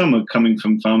tour, some are coming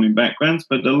from farming backgrounds,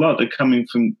 but a lot are coming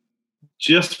from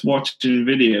just watching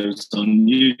videos on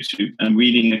YouTube and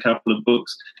reading a couple of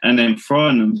books and then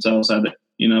throwing themselves at it,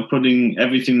 putting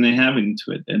everything they have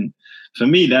into it. And for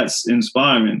me, that's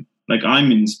inspiring. Like,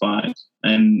 I'm inspired,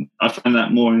 and I find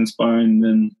that more inspiring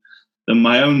than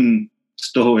my own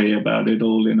story about it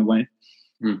all, in a way.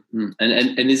 Mm-hmm.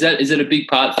 And is it a big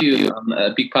part for you?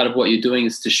 A big part of what you're doing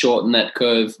is to shorten that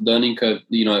learning curve.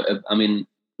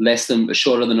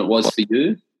 Shorter than it was for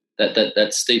you.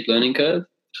 That steep learning curve.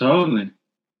 Totally.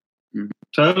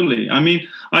 Totally. I mean,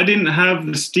 I didn't have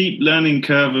the steep learning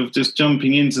curve of just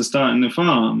jumping into starting the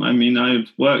farm. I mean,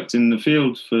 I've worked in the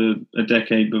field for a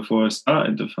decade before I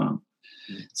started the farm.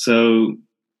 So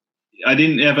I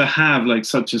didn't ever have like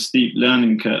such a steep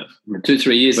learning curve.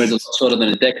 2-3 years is a lot shorter than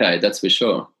a decade, that's for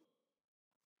sure.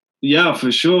 Yeah,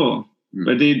 for sure.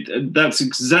 But that's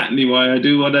exactly why I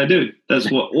do what I do.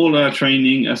 That's what all our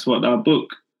training, that's what our book,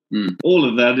 all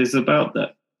of that is about.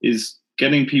 That is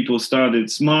getting people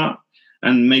started smart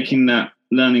and making that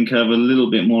learning curve a little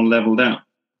bit more leveled out.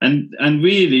 And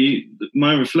really,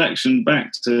 my reflection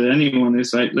back to anyone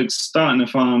is like, look, starting a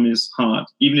farm is hard.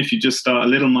 Even if you just start a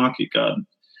little market garden,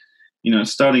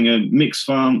 starting a mixed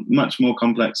farm, much more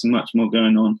complex and much more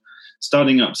going on.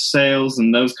 Starting up sales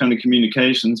and those kind of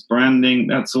communications, branding,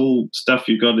 that's all stuff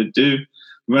you've got to do.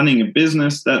 Running a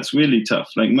business, that's really tough.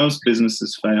 Like most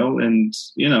businesses fail, and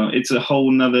it's a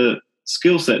whole nother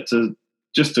skill set to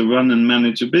run and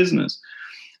manage a business.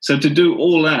 So to do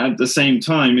all that at the same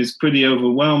time is pretty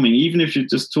overwhelming, even if you're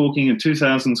just talking a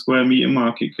 2,000 square meter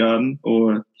market garden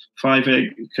or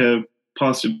 5-acre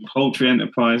pasture poultry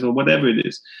enterprise or whatever it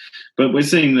is. But we're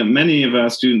seeing that many of our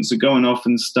students are going off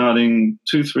and starting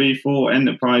 2, 3, 4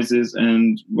 enterprises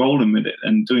and rolling with it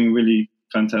and doing really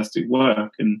fantastic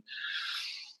work. And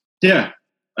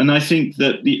I think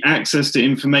that the access to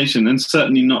information, and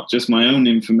certainly not just my own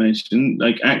information,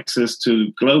 like access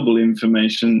to global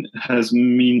information has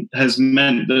meant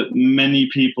that many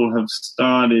people have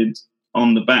started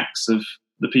on the backs of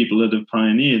the people that have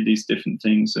pioneered these different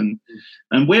things. And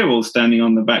we're all standing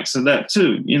on the backs of that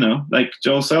too. Like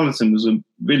Joel Salatin was a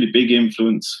really big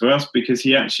influence for us because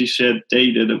he actually shared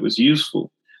data that was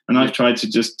useful. And I've tried to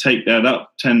just take that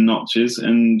up 10 notches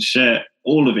and share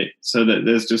all of it so that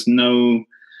there's just no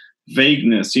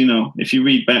vagueness. If you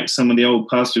read back some of the old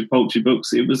pasture poultry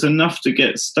books, it was enough to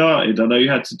get started, although you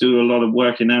had to do a lot of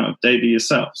working out of data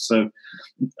yourself. So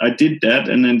I did that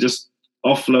and then just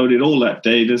offloaded all that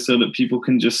data so that people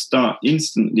can just start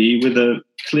instantly with a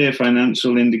clear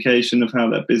financial indication of how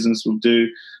that business will do,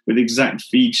 with exact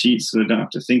feed sheets so they don't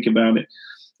have to think about it.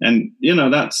 And,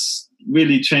 that's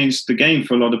really changed the game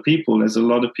for a lot of people. There's a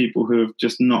lot of people who have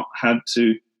just not had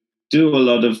to do a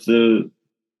lot of the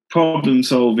problem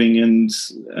solving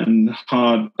and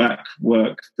hard back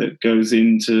work that goes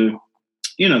into,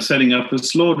 setting up a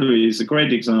slaughtery is a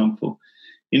great example.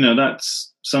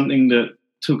 That's something that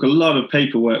took a lot of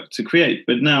paperwork to create,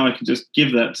 but now I can just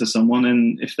give that to someone,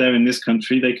 and if they're in this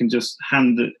country, they can just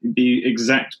hand the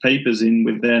exact papers in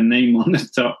with their name on the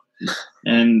top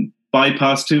and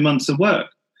bypass 2 months of work.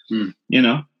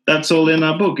 That's all in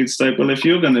our book. It's like, well, if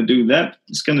you're going to do that,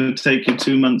 it's going to take you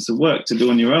 2 months of work to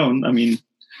do on your own. I mean,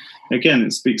 again,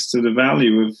 it speaks to the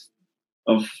value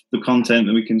of the content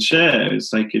that we can share.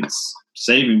 It's like it's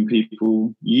saving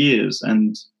people years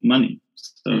and money.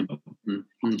 So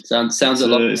sounds a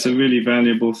lot. It's a really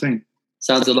valuable thing.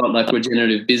 Sounds a lot like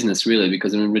regenerative business, really,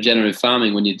 because in regenerative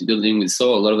farming, when you're dealing with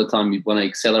soil, a lot of the time you want to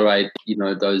accelerate,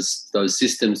 those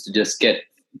systems to just get,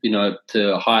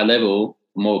 to a higher level,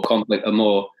 a more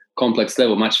complex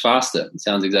level, much faster. It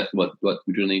sounds exactly what we're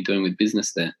really doing with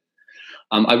business there.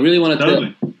 I really wanted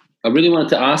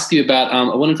to ask you about.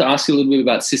 I wanted to ask you a little bit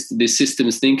about this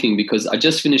systems thinking, because I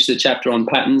just finished a chapter on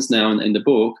patterns now in the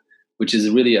book, which is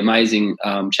a really amazing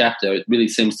chapter. It really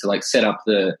seems to set up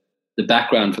the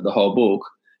background for the whole book.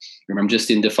 And I'm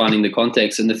just in defining the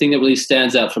context. And the thing that really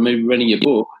stands out for me reading your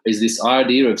book is this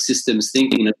idea of systems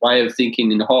thinking, a way of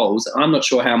thinking in wholes. I'm not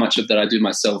sure how much of that I do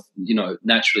myself,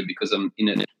 naturally, because I'm in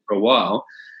it for a while.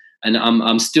 And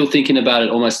I'm still thinking about it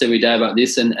almost every day about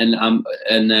this. And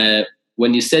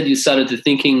when you said you started to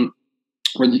thinking,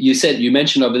 when you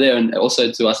mentioned over there, and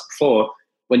also to us before,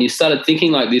 when you started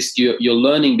thinking like this, your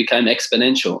learning became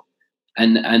exponential.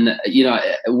 And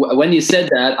when you said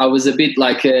that, I was a bit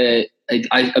like,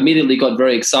 I immediately got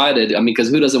very excited. I mean, because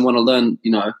who doesn't want to learn,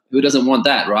 who doesn't want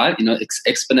that, right?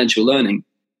 Exponential learning.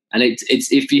 And it's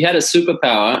if you had a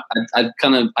superpower, I'd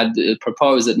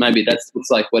propose that maybe that's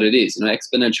like what it is,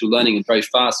 exponential learning and very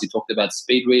fast. You talked about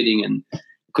speed reading, and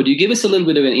could you give us a little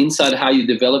bit of an insight how you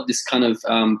developed this kind of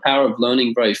power of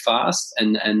learning very fast,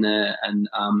 and a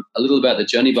little about the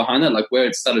journey behind that, like where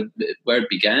it started, where it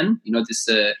began,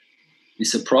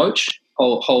 this approach,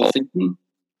 whole thinking?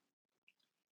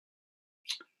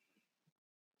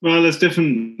 Well, there's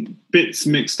different bits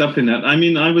mixed up in that. I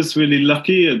mean, I was really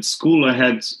lucky at school. I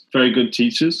had very good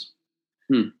teachers,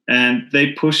 and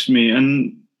they pushed me.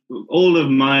 And all of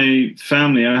my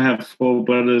family, I have 4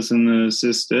 brothers and a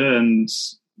sister, and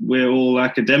we're all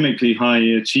academically high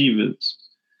achievers.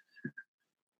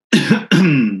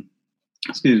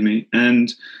 Excuse me.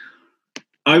 And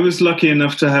I was lucky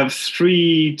enough to have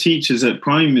 3 teachers at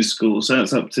primary school, so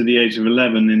that's up to the age of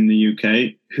 11 in the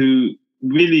UK, who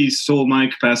really saw my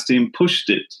capacity and pushed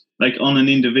it, like on an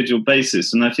individual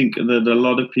basis. And I think that a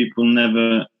lot of people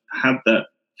never had that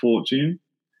fortune.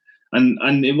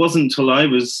 And it wasn't until I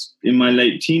was in my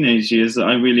late teenage years that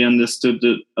I really understood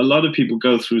that a lot of people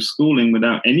go through schooling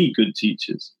without any good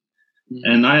teachers.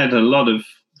 Mm-hmm. And I had a lot of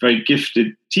very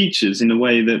gifted teachers in a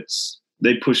way that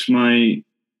they pushed my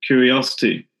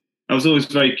curiosity. I was always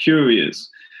very curious.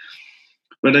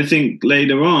 But I think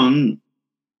later on,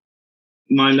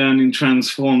 my learning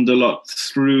transformed a lot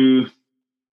through...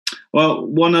 Well,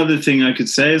 one other thing I could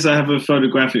say is I have a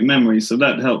photographic memory, so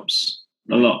that helps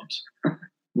a lot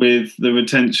with the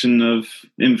retention of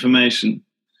information.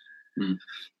 Mm.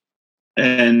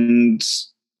 And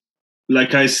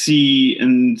like I see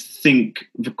and think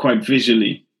quite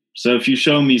visually. So if you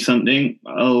show me something,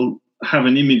 I'll have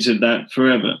an image of that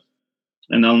forever,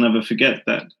 and I'll never forget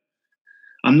that.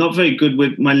 I'm not very good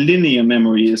with... My linear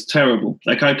memory is terrible.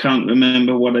 Like, I can't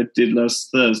remember what I did last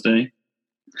Thursday,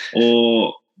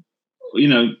 or,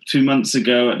 2 months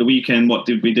ago at the weekend, what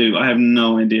did we do? I have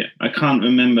no idea. I can't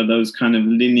remember those kind of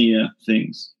linear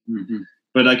things. Mm-hmm.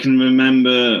 But I can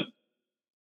remember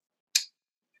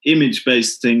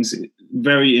image-based things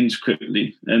very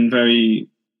intricately and very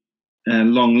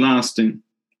long-lasting.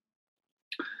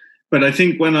 But I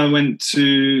think when I went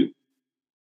to...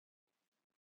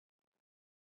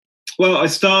 Well, I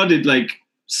started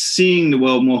seeing the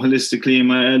world more holistically in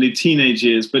my early teenage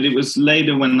years, but it was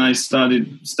later when I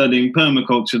started studying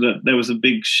permaculture that there was a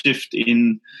big shift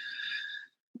in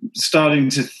starting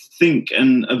to think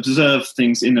and observe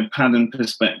things in a pattern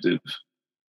perspective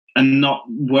and not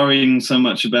worrying so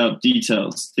much about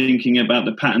details, thinking about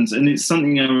the patterns. And it's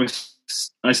something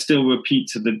I still repeat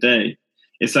to the day.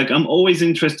 It's like I'm always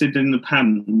interested in the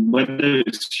pattern, whether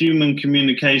it's human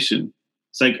communication.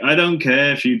 It's like, I don't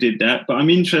care if you did that, but I'm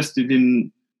interested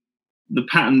in the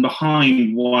pattern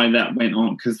behind why that went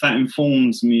on, because that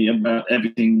informs me about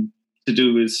everything to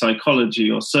do with psychology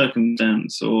or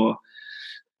circumstance or...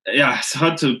 Yeah, it's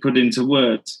hard to put into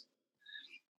words.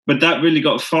 But that really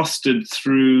got fostered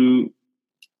through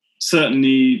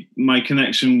certainly my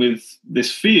connection with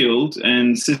this field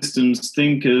and systems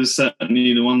thinkers,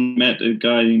 certainly the one I met at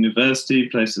Gaia University,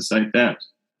 places like that.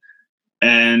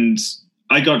 And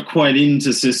I got quite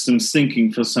into systems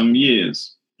thinking for some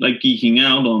years, like geeking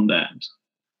out on that.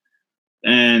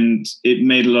 And it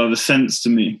made a lot of sense to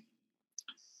me.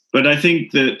 But I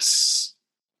think that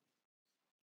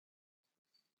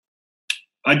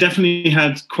I definitely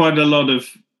had quite a lot of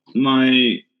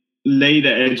my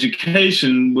later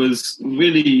education was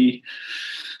really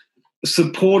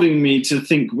supporting me to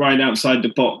think right outside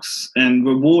the box and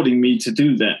rewarding me to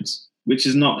do that, which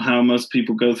is not how most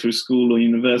people go through school or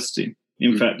university.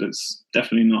 In fact, it's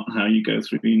definitely not how you go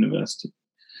through university.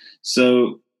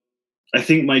 So I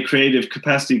think my creative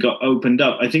capacity got opened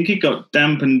up. I think it got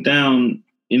dampened down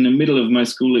in the middle of my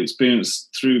school experience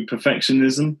through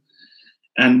perfectionism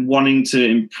and wanting to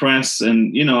impress.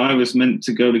 And, I was meant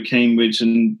to go to Cambridge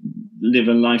and live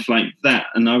a life like that.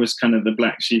 And I was kind of the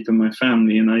black sheep in my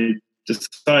family. And I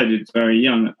decided very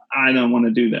young, I don't want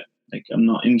to do that. Like, I'm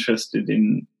not interested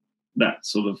in that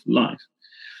sort of life.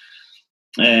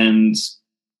 And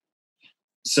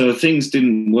so things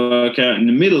didn't work out in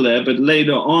the middle there, but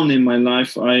later on in my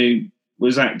life, I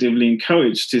was actively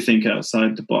encouraged to think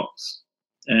outside the box.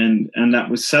 And that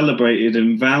was celebrated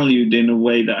and valued in a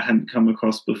way that I hadn't come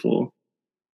across before.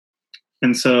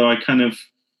 And so I kind of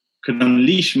could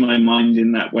unleash my mind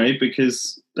in that way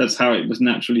because that's how it was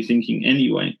naturally thinking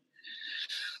anyway.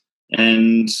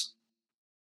 And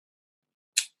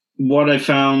what I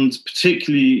found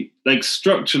particularly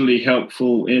structurally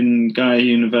helpful in Gaia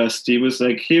University was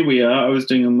here we are. I was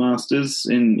doing a master's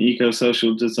in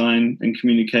eco-social design and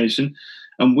communication,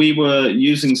 and we were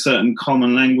using certain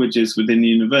common languages within the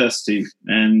university.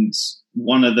 And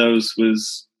one of those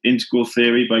was integral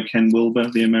theory by Ken Wilber,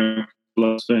 the American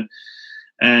philosopher,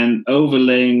 and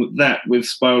overlaying that with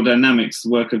spiral dynamics, the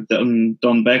work of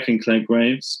Don Beck and Claire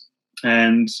Graves.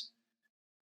 And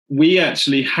we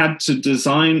actually had to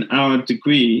design our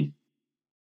degree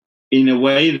in a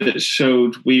way that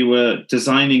showed we were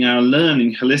designing our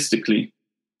learning holistically.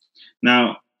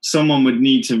 Now, someone would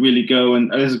need to really go,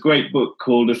 and there's a great book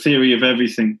called A Theory of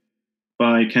Everything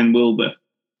by Ken Wilber.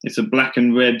 It's a black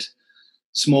and red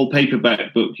small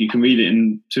paperback book. You can read it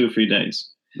in 2 or 3 days.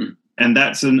 And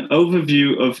that's an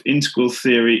overview of integral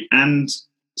theory and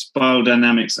spiral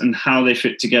dynamics and how they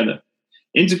fit together.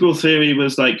 Integral theory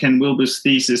was Ken Wilber's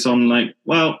thesis on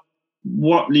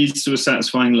what leads to a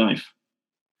satisfying life?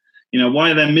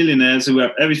 Why are there millionaires who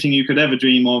have everything you could ever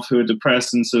dream of who are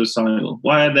depressed and suicidal?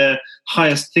 Why are there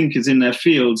highest thinkers in their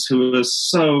fields who are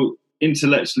so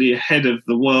intellectually ahead of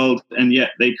the world and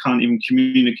yet they can't even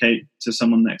communicate to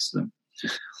someone next to them?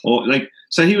 Or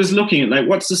So he was looking at like,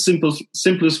 what's the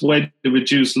simplest way to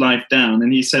reduce life down?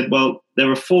 And he said, well, there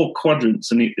are 4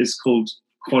 quadrants, and it's called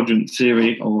quadrant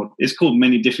theory, or it's called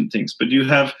many different things. But you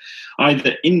have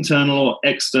either internal or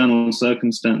external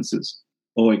circumstances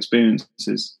or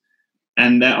experiences,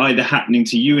 and they're either happening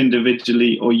to you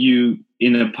individually or you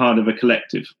in a part of a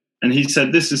collective. And he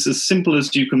said, this is as simple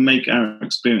as you can make our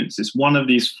experience. It's one of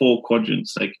these 4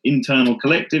 quadrants, like internal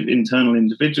collective, internal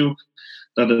individual,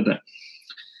 da, da, da.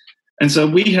 And so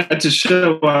we had to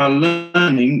show our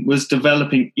learning was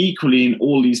developing equally in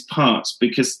all these parts,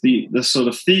 because the sort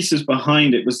of thesis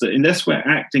behind it was that unless we're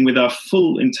acting with our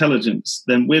full intelligence,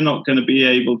 then we're not going to be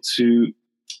able to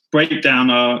break down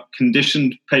our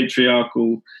conditioned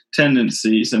patriarchal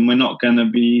tendencies, and we're not going to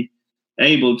be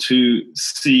able to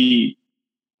see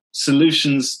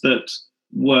solutions that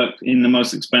work in the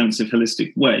most expansive,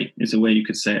 holistic way, is a way you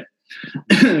could say it.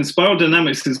 Spiral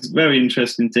dynamics is a very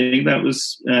interesting thing. That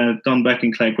was Don Beck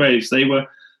and Claire Graves. They were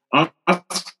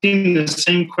asking the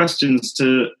same questions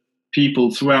to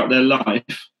people throughout their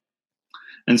life.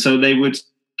 And so they would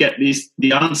get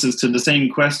the answers to the same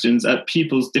questions at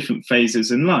people's different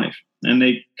phases in life. And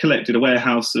they collected a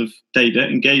warehouse of data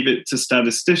and gave it to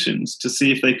statisticians to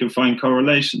see if they could find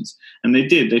correlations. And they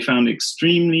did. They found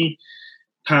extremely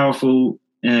powerful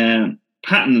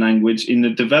pattern language in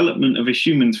the development of a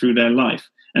human through their life.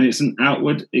 And it's an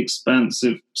outward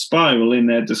expansive spiral in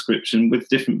their description with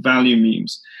different value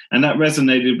memes. And that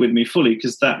resonated with me fully,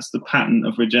 because that's the pattern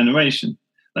of regeneration.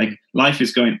 Like, life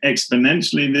is going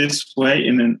exponentially this way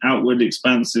in an outward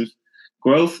expansive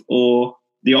growth, or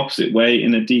the opposite way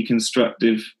in a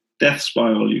deconstructive death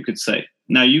spiral, you could say.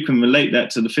 Now, you can relate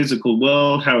that to the physical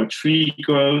world, how a tree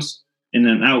grows in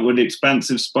an outward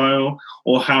expansive spiral,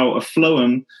 or how a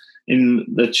phloem in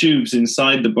the tubes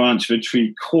inside the branch of a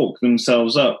tree cork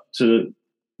themselves up to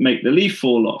make the leaf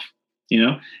fall off. You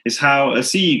know, it's how a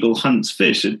sea eagle hunts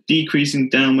fish, a decreasing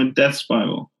downward death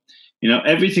spiral. You know,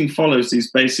 everything follows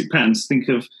these basic patterns. Think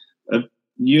of a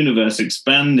universe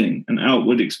expanding, an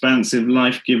outward expansive,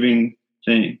 life-giving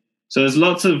thing. So there's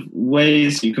lots of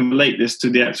ways you can relate this to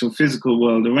the actual physical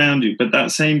world around you, but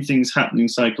that same thing's happening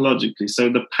psychologically. So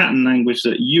the pattern language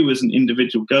that you as an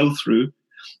individual go through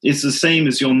is the same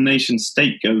as your nation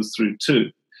state goes through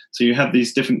too. So you have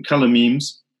these different color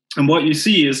memes. And what you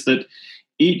see is that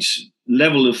each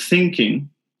level of thinking,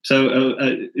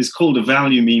 is called a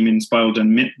value meme in spiral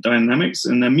dynamics.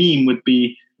 And a meme would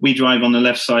be, we drive on the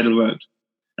left side of the road.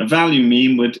 A value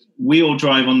meme would, we all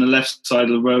drive on the left side of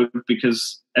the road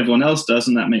because everyone else does,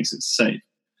 and that makes it safe.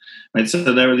 Right? So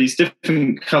there are these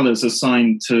different colors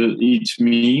assigned to each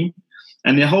meme.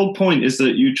 And the whole point is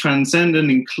that you transcend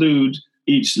and include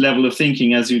each level of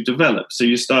thinking as you develop. So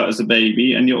you start as a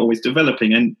baby and you're always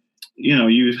developing. And, you know,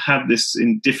 you have this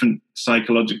in different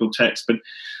psychological texts, but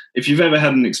if you've ever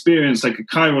had an experience like a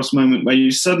Kairos moment where you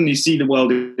suddenly see the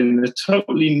world in a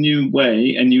totally new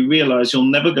way and you realize you'll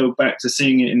never go back to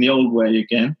seeing it in the old way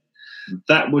again,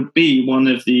 that would be one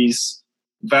of these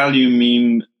value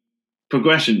meme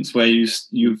progressions where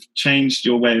you've changed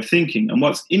your way of thinking. And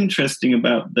what's interesting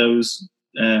about those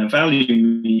value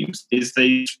memes is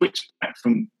they switch back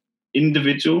from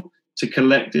individual to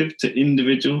collective to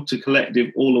individual to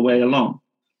collective all the way along,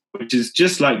 which is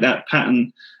just like that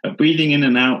pattern of breathing in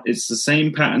and out. It's the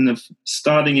same pattern of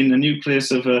starting in the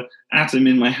nucleus of an atom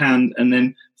in my hand and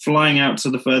then flying out to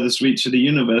the furthest reach of the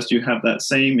universe. You have that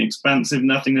same expansive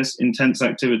nothingness, intense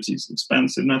activities,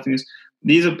 expansive nothingness.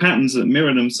 These are patterns that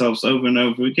mirror themselves over and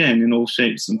over again in all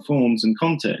shapes and forms and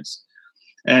contexts.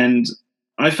 And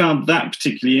I found that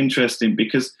particularly interesting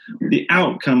because the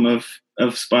outcome of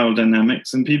spiral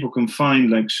dynamics, and people can find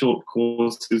like short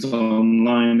courses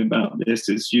online about this.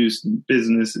 It's used in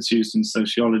business, it's used in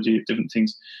sociology, different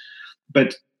things.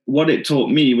 But what it taught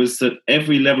me was that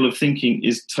every level of thinking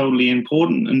is totally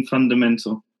important and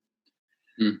fundamental.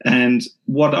 And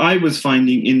what I was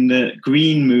finding in the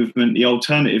green movement, the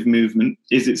alternative movement,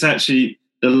 is it's actually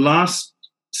the last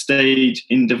stage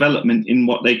in development in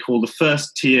what they call the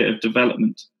first tier of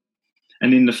development.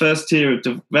 And in the first tier of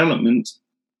development,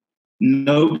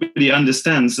 nobody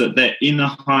understands that they're in a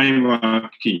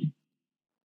hierarchy.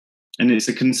 And it's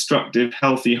a constructive,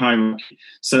 healthy hierarchy.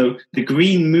 So the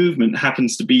green movement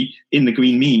happens to be in the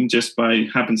green meme just by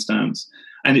happenstance.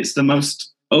 And it's the most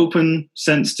open,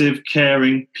 sensitive,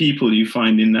 caring people you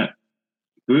find in that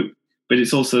group. But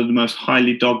it's also the most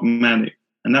highly dogmatic.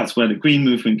 And that's where the green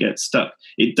movement gets stuck.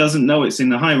 It doesn't know it's in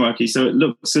the hierarchy. So it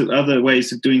looks at other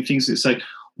ways of doing things. It's like,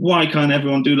 why can't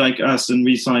everyone do like us and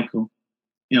recycle?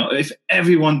 You know, if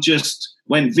everyone just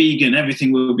went vegan,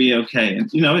 everything will be okay. And,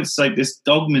 you know, it's like this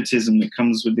dogmatism that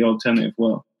comes with the alternative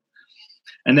world.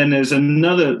 And then there's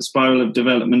another spiral of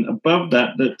development above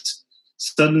that, that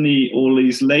suddenly all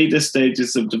these later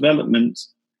stages of development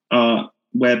are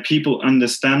where people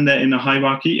understand they're in a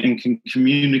hierarchy and can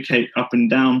communicate up and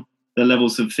down the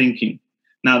levels of thinking.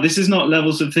 Now, this is not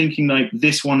levels of thinking like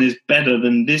this one is better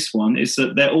than this one. It's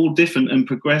that they're all different and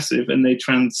progressive, and they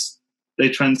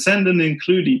transcend and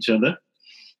include each other,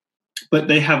 but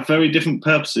they have very different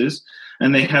purposes,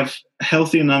 and they have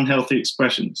healthy and unhealthy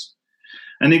expressions.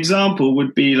 An example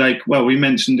would be like, well, we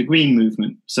mentioned the Green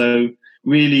Movement. So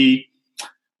really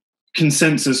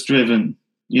consensus-driven,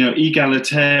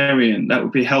 egalitarian, that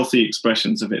would be healthy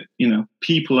expressions of it.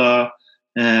 People are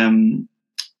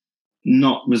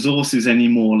not resources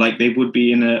anymore like they would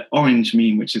be in an orange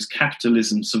meme, which is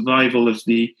capitalism, survival of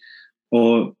the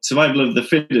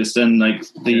fittest, and like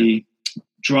the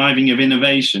driving of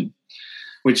innovation,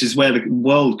 which is where the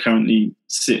world currently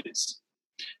sits.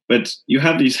 But you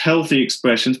have these healthy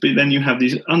expressions, but then you have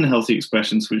these unhealthy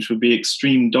expressions, which would be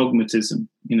extreme dogmatism,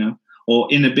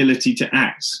 or inability to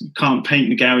act. You can't paint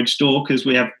the garage door because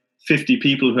we have 50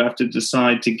 people who have to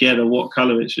decide together what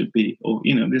color it should be, or,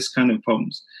 this kind of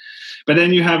problems. But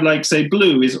then you have, like, say,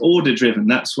 blue is order-driven.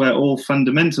 That's where all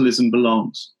fundamentalism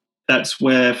belongs. That's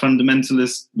where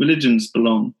fundamentalist religions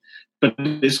belong. But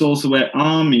it's also where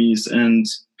armies and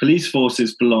police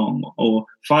forces belong, or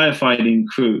firefighting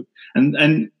crew.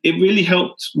 And it really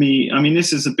helped me. I mean,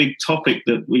 this is a big topic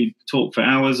that we talk for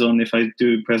hours on if I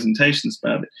do presentations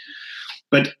about it.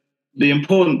 But the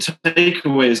important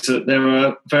takeaway is that there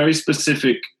are very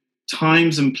specific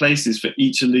times and places for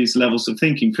each of these levels of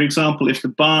thinking. For example, if the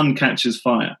barn catches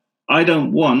fire, I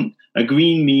don't want a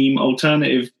green meme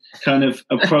alternative kind of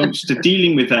approach to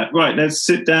dealing with that. Right, let's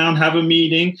sit down, have a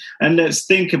meeting, and let's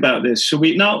think about this. Should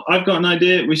we? No, I've got an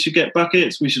idea. We should get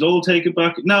buckets. We should all take a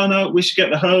bucket. No, we should get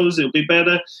the hose. It'll be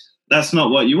better. That's not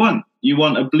what you want. You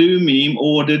want a blue meme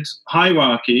ordered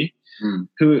hierarchy,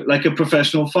 who, like a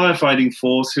professional firefighting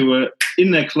force, who are in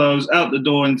their clothes, out the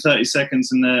door in 30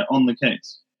 seconds, and they're on the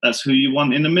case. That's who you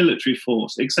want in a military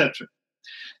force, etc.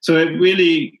 So it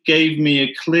really gave me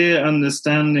a clear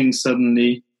understanding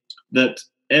suddenly that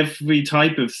every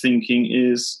type of thinking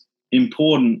is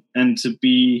important and to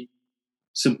be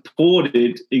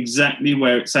supported exactly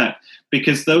where it's at.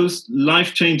 Because those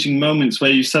life-changing moments where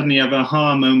you suddenly have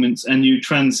aha moments and you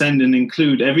transcend and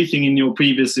include everything in your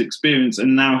previous experience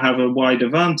and now have a wider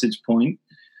vantage point,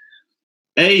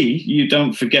 you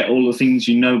don't forget all the things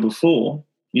you know before.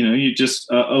 You just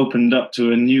are opened up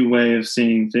to a new way of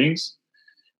seeing things.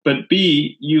 But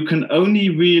B, you can only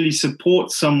really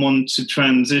support someone to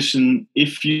transition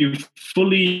if you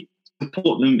fully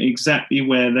support them exactly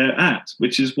where they're at,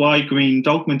 which is why green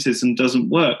dogmatism doesn't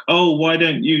work. Oh, why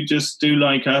don't you just do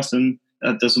like us? And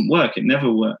that doesn't work. It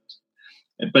never worked.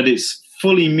 But it's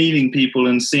fully meeting people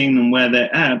and seeing them where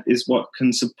they're at is what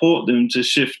can support them to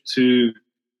shift to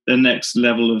the next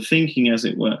level of thinking, as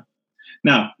it were.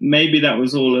 Now, maybe that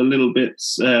was all a little bit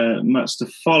much to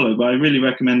follow, but I really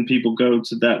recommend people go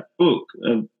to that book,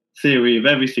 Theory of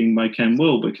Everything by Ken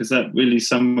Will, because that really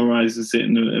summarizes it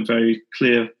in a very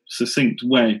clear, succinct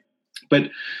way.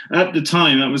 But at the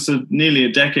time, that was nearly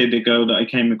a decade ago that I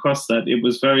came across that. It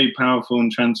was very powerful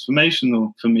and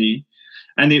transformational for me.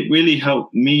 And it really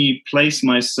helped me place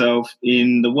myself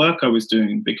in the work I was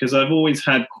doing, because I've always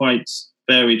had quite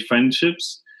varied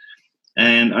friendships.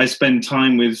 And I spend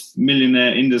time with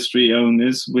millionaire industry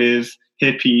owners, with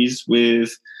hippies,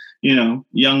 with,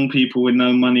 young people with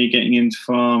no money getting into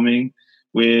farming,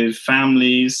 with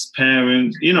families,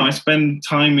 parents. I spend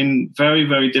time in very,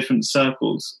 very different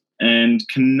circles and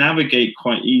can navigate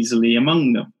quite easily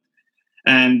among them.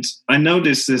 And I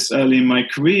noticed this early in my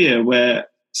career where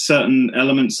certain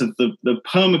elements of the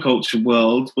permaculture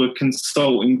world were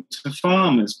consulting to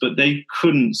farmers, but they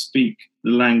couldn't speak the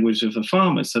language of the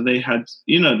farmer. So they had,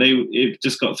 it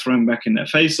just got thrown back in their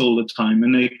face all the time,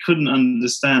 and they couldn't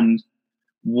understand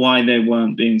why they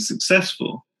weren't being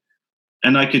successful.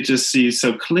 And I could just see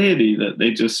so clearly that they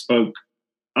just spoke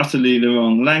utterly the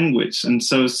wrong language. And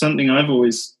so something I've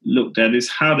always looked at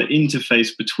is how to interface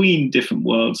between different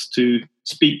worlds to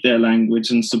speak their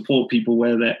language and support people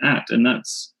where they're at. And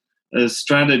that's a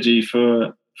strategy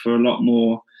for a lot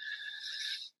more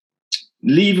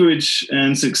leverage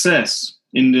and success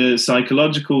in the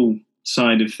psychological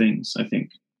side of things, I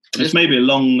think. It's maybe a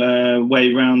long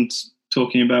way around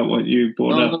talking about what you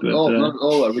brought up. Not at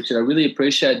all, Richard. I really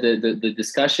appreciate the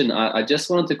discussion. I just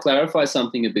wanted to clarify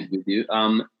something a bit with you,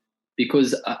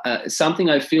 because something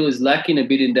I feel is lacking a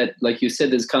bit in that, like you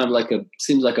said, there's kind of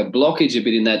seems like a blockage a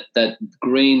bit in that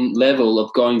green level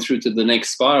of going through to the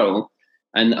next spiral.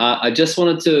 And I just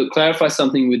wanted to clarify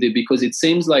something with you, because it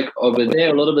seems like over there,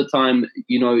 a lot of the time,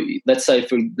 let's say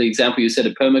for the example you said,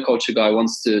 a permaculture guy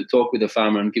wants to talk with a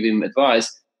farmer and give him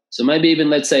advice. So maybe even,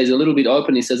 let's say, he's a little bit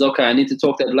open. He says, okay, I need to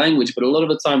talk that language. But a lot of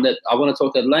the time that I want to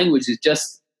talk that language is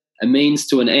just a means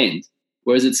to an end.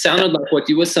 Whereas it sounded like what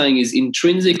you were saying is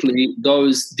intrinsically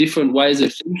those different ways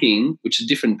of thinking, which are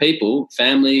different people,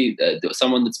 family,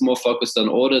 someone that's more focused on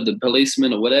order, the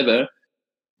policeman or whatever,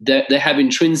 they have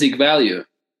intrinsic value.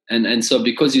 And so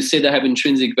because you said they have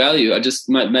intrinsic value,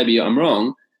 maybe I'm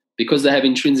wrong, because they have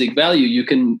intrinsic value, you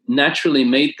can naturally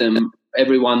meet them,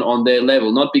 everyone on their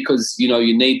level, not because,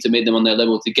 you need to meet them on their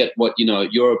level to get what,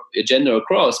 your agenda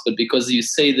across, but because you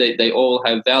see that they all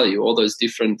have value, all those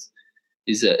different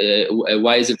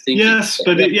ways of thinking. Yes,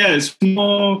 but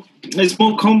it's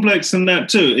more complex than that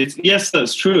too. Yes,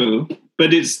 that's true,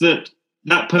 but it's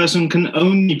that person can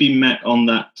only be met on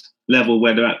that level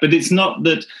where they're at. But it's not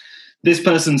that this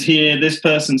person's here, this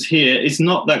person's here. It's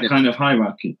not that kind of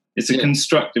hierarchy. It's a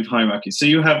constructive hierarchy. So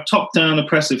you have top-down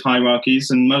oppressive hierarchies,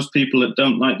 and most people that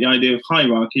don't like the idea of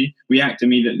hierarchy react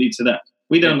immediately to that.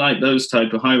 We don't like those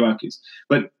type of hierarchies.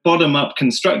 But bottom-up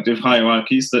constructive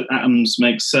hierarchies that atoms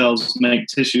make cells, make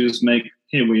tissues,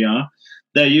 here we are,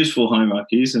 they're useful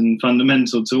hierarchies and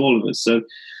fundamental to all of us. So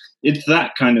it's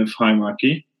that kind of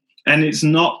hierarchy. And it's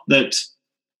not that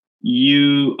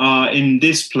you are in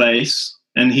this place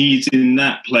and he's in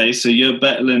that place, so you're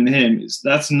better than him.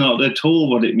 That's not at all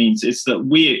what it means. It's that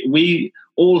we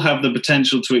all have the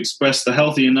potential to express the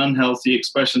healthy and unhealthy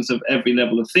expressions of every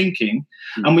level of thinking,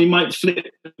 and we might flip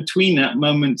between that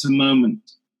moment to moment,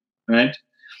 right?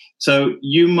 So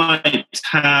you might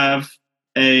have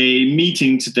a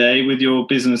meeting today with your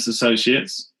business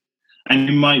associates, and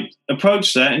you might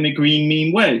approach that in a green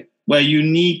mean way, where you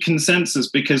need consensus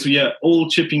because we are all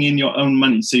chipping in your own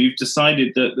money. So you've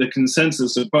decided that the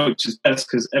consensus approach is best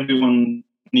because everyone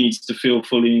needs to feel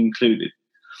fully included.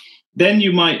 Then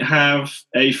you might have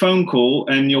a phone call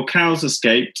and your cows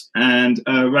escaped and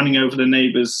running over the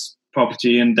neighbor's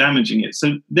property and damaging it.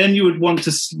 So then you would want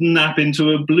to snap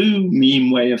into a blue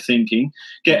meme way of thinking,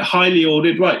 get highly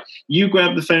ordered. Right, you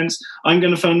grab the fence, I'm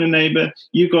going to phone the neighbor,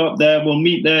 you go up there, we'll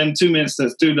meet there in 2 minutes,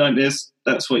 let's do like this.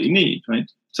 That's what you need, right?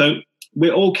 So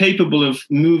we're all capable of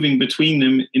moving between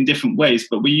them in different ways,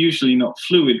 but we're usually not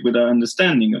fluid with our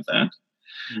understanding of that.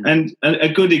 And a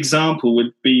good example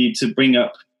would be to bring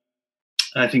up,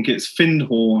 I think it's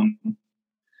Findhorn,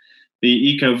 the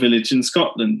eco-village in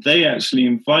Scotland. They actually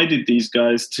invited these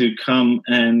guys to come,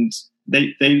 and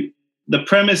the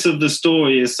premise of the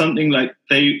story is something like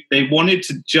they wanted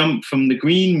to jump from the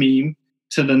green meme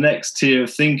to the next tier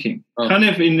of thinking, kind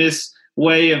of in this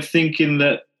way of thinking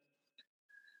about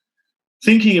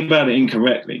it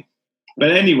incorrectly.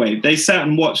 But anyway, they sat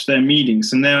and watched their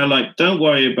meetings, and they were like, don't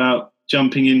worry about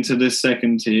jumping into this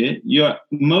second tier. You're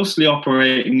mostly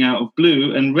operating out of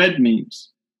blue and red memes.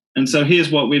 And so here's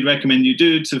what we'd recommend you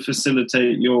do to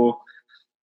facilitate your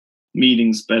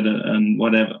meetings better and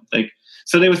whatever.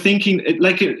 So they were thinking,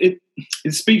 it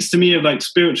speaks to me of like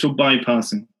spiritual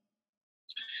bypassing,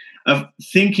 of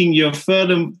thinking you're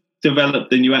further developed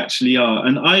than you actually are.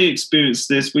 And I experienced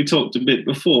this, we talked a bit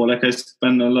before, like I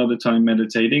spent a lot of time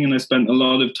meditating, and I spent a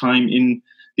lot of time in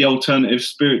the alternative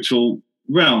spiritual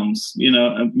realms,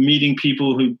 meeting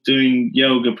people who doing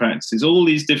yoga practices, all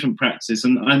these different practices.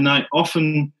 And I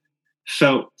often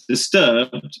felt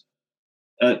disturbed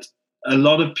at a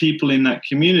lot of people in that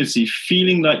community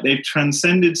feeling like they've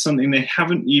transcended something they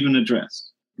haven't even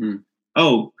addressed.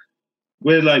 Oh,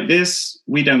 we're like this,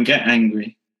 we don't get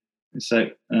angry. It's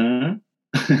like,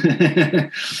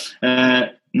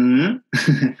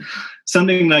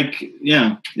 something like,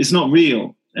 it's not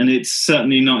real, and it's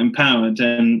certainly not empowered.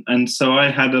 And so I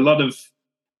had a lot of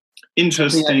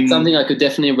interesting... Something I could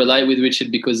definitely relate with,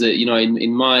 Richard, because, in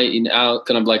our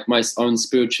kind of like my own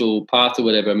spiritual path or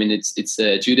whatever, I mean, it's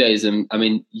Judaism. I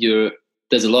mean,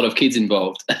 there's a lot of kids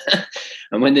involved.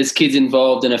 And when there's kids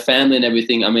involved and a family and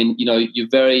everything, I mean, you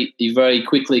very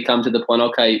quickly come to the point,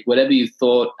 okay, whatever you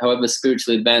thought, however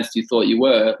spiritually advanced you thought you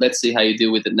were, let's see how you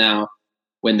deal with it now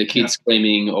when the kid's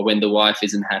screaming or when the wife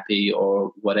isn't happy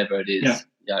or whatever it is.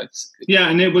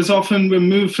 And it was often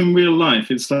removed from real life.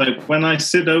 It's like, when I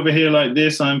sit over here like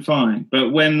this, I'm fine.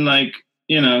 But when the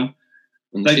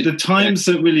times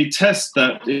that really test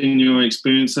that in your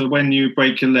experience are when you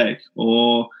break your leg,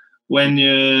 or when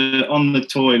you're on the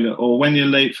toilet, or when you're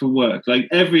late for work, like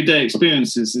everyday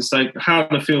experiences. It's like how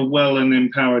to feel well and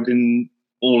empowered in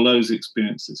all those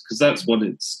experiences, because that's what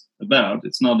it's about.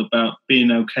 It's not about being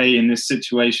okay in this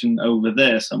situation over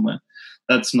there somewhere.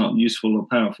 that's not useful or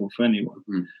powerful for anyone.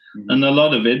 Mm-hmm. And a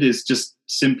lot of it is just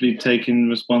simply taking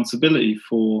responsibility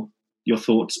for your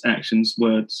thoughts, actions,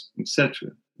 words,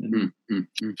 etc.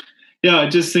 Mm-hmm. Yeah, I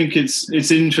just think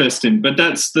it's interesting, but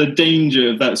that's the danger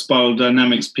of that spiral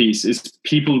dynamics piece, is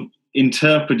people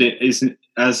interpret it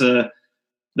as the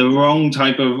wrong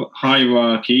type of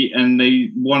hierarchy, and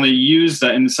they want to use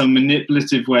that in some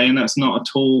manipulative way, and that's not at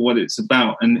all what it's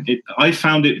about. And I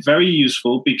found it very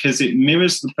useful because it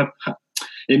mirrors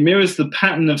the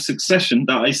pattern of succession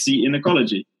that I see in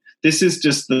ecology. This is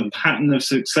just the pattern of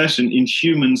succession in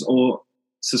humans or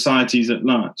societies at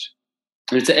large.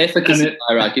 It's an efficacy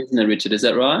hierarchy, isn't it, Richard? Is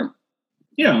that right?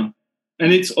 Yeah.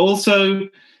 And it's also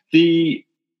the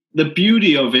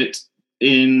beauty of it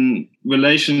in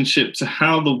relationship to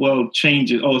how the world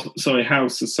changes, how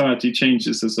society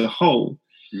changes as a whole,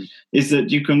 is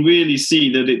that you can really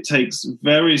see that it takes a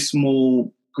very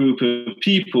small group of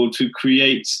people to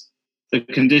create the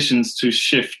conditions to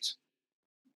shift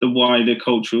the wider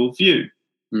cultural view.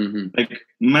 Mm-hmm. Like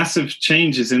massive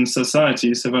changes in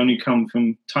societies have only come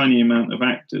from tiny amount of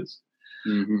actors.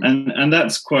 Mm-hmm. And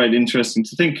that's quite interesting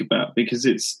to think about, because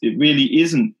it really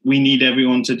isn't, we need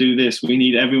everyone to do this, we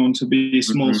need everyone to be a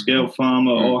small-scale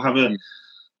farmer or have a...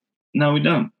 No, we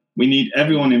don't. We need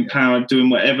everyone empowered doing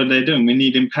whatever they're doing. We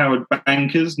need empowered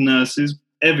bankers, nurses,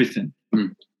 everything.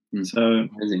 Mm-hmm. So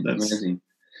amazing.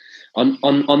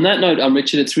 On that note,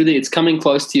 Richard, it's coming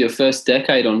close to your first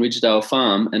decade on Ridgedale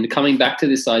Farm, and coming back to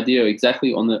this idea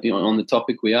exactly on the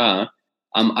topic we are.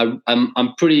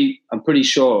 I'm pretty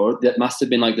sure that must have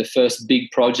been like the first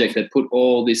big project that put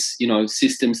all this,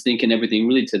 systems thinking, everything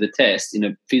really to the test in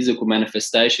a physical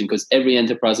manifestation, because every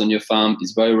enterprise on your farm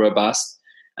is very robust,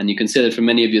 and you consider for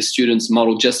many of your students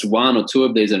model just one or two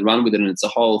of these and run with it, and it's a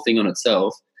whole thing on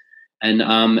itself. And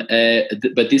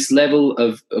but this level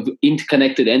of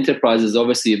interconnected enterprise is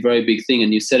obviously a very big thing.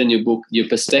 And you said in your book, your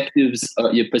perspective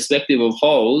of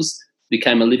wholes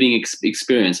became a living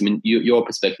experience. I mean, your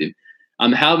perspective.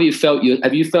 How have you felt?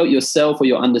 Have you felt yourself or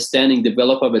your understanding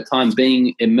develop over time,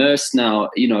 being immersed now?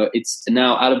 It's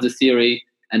now out of the theory,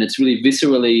 and it's really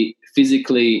viscerally,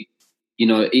 physically,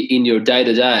 in your day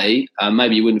to day.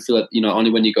 Maybe you wouldn't feel it,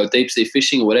 only when you go deep sea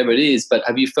fishing or whatever it is. But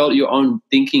have you felt your own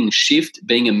thinking shift,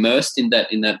 being immersed in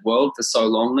that world for so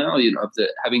long now? Of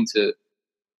having to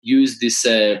use this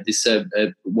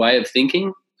way of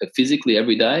thinking physically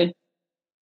every day.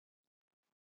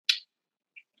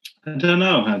 I don't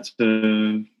know how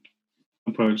to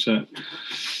approach that.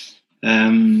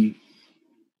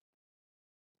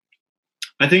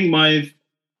 I think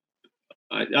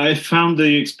I found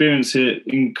the experience here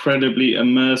incredibly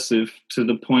immersive, to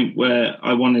the point where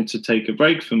I wanted to take a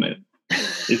break from it.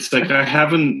 It's like I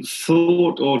haven't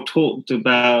thought or talked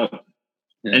about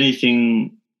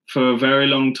anything for a very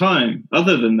long time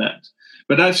other than that.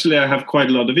 But actually, I have quite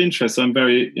a lot of interest. I'm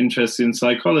very interested in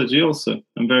psychology also.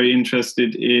 I'm very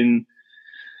interested in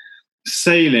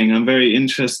sailing. I'm very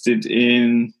interested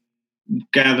in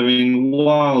gathering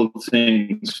wild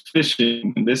things,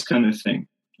 fishing, this kind of thing.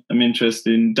 I'm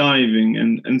interested in diving.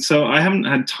 And so I haven't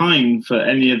had time for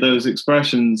any of those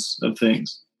expressions of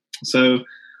things. So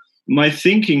my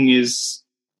thinking is,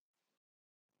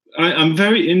 I'm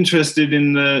very interested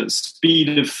in the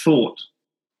speed of thought.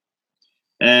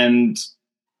 And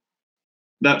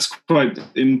that's quite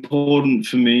important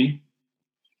for me.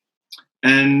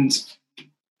 And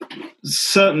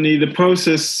certainly the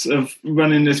process of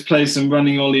running this place and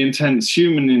running all the intense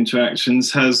human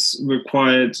interactions has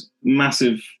required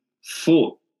massive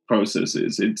thought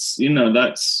processes. It's,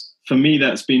 that's, for me,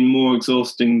 that's been more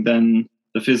exhausting than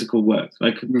the physical work.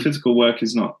 Like physical work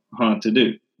is not hard to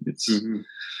do. It's,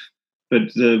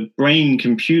 but the brain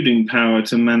computing power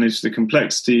to manage the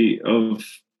complexity of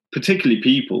particularly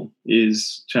people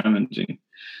is challenging.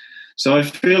 So I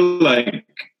feel like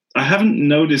I haven't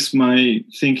noticed my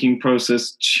thinking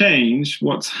process change.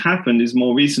 What's happened is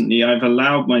more recently I've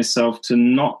allowed myself to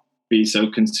not be so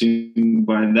consumed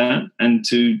by that, and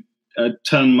to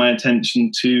turn my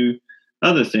attention to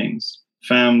other things,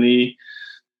 family,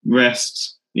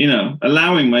 rest,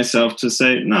 allowing myself to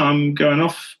say, no, I'm going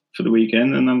off for the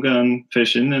weekend and I'm going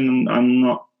fishing and I'm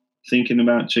not thinking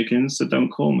about chickens, so don't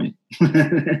call me.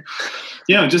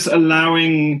 Just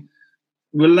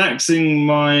relaxing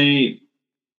my,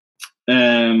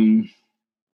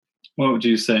 what would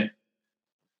you say?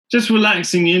 Just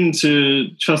relaxing into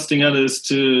trusting others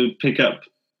to pick up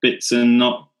bits and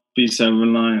not be so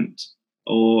reliant.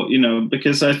 Or,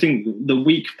 because I think the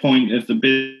weak point of the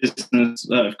business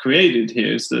that I've created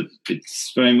here is that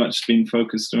it's very much been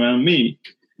focused around me.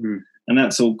 And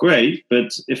that's all great.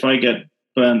 But if I get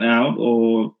burnt out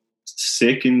or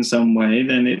sick in some way,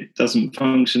 then it doesn't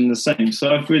function the same.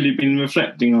 So I've really been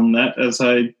reflecting on that as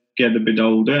I get a bit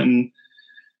older. And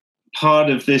part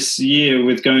of this year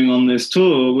with going on this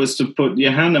tour was to put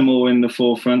Johanna more in the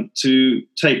forefront, to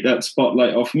take that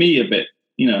spotlight off me a bit,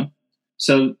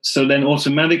 So then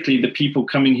automatically the people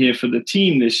coming here for the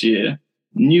team this year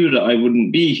knew that I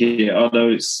wouldn't be here, although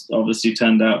it's obviously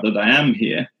turned out that I am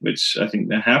here, which I think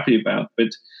they're happy about.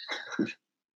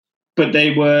 But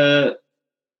they were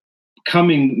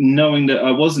coming knowing that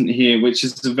I wasn't here, which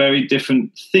is a very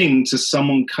different thing to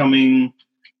someone coming,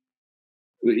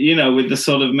 with the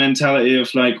sort of mentality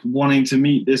of like wanting to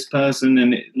meet this person.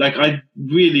 And I'm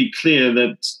really clear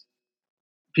that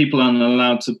people aren't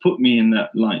allowed to put me in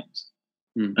that light.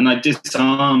 And I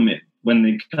disarm it when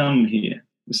they come here.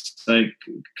 It's like,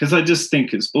 because I just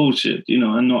think it's bullshit,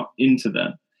 I'm not into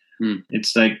that.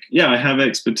 It's like, I have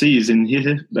expertise in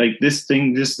here, like this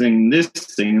thing,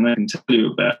 and I can tell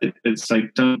you about it. It's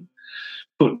like, don't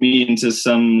put me into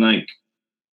some like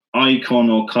icon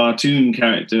or cartoon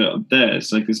character up there.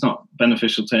 It's like, it's not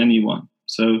beneficial to anyone.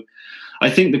 So I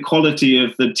think the quality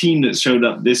of the team that showed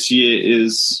up this year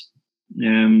is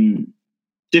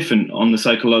different on the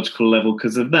psychological level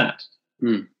because of that.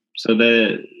 So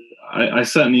I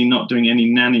certainly not doing any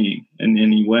nannying in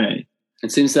any way.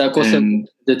 It seems that, of course,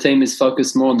 the team is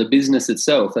focused more on the business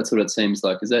itself. That's what it seems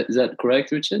like. Is that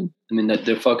correct, Richard? I mean, that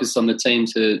they're focused on the team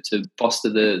to foster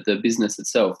the business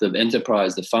itself, the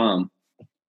enterprise, the farm.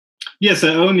 Yes,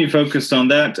 they're only focused on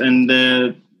that, and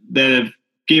they're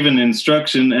given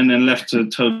instruction and then left to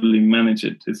totally manage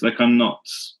it. It's like I'm not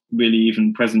really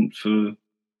even present for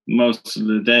most of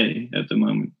the day at the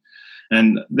moment.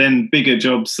 And then bigger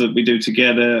jobs that we do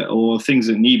together or things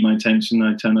that need my attention,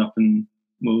 I turn up and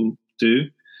will do.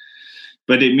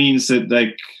 But it means that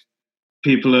like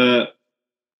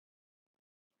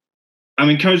I'm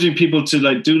encouraging people to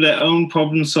like do their own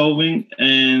problem solving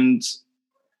and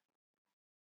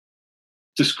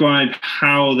describe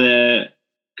how they're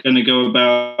going to go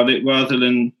about it rather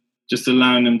than just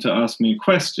allowing them to ask me a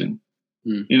question,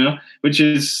 which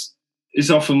is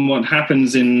often what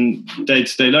happens in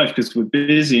day-to-day life because we're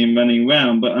busy and running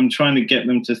around, but I'm trying to get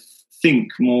them to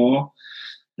think more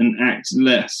and act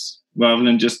less rather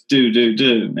than just do.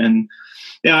 And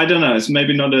I don't know, it's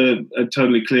maybe not a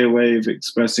totally clear way of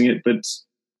expressing it, but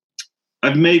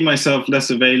I've made myself less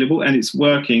available and it's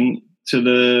working to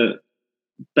the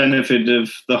benefit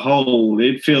of the whole.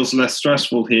 It feels less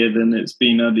stressful here than it's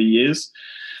been other years.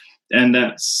 And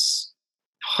that's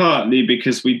partly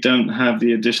because we don't have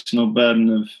the additional burden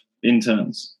of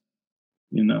interns,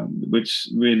 which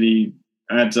really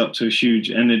adds up to a huge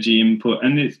energy input,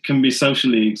 and it can be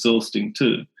socially exhausting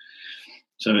too.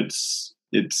 So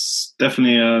it's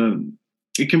definitely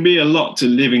it can be a lot to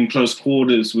live in close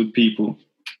quarters with people,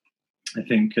 I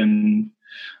think, and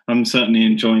I'm certainly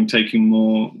enjoying taking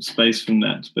more space from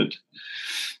that.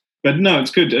 But no,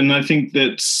 it's good, and I think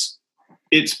that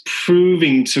it's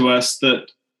proving to us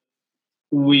that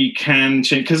we can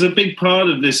change, because a big part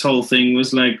of this whole thing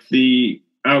was like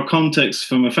our context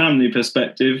from a family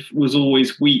perspective was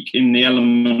always weak in the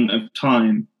element of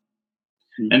time.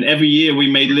 And every year we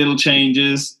made little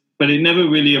changes, but it never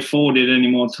really afforded any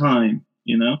more time,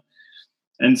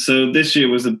 And so this year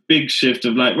was a big shift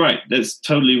of like, right, let's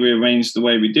totally rearrange the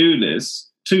way we do this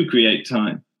to create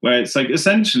time, where it's like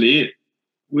essentially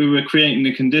we were creating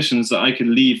the conditions that I could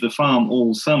leave the farm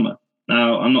all summer.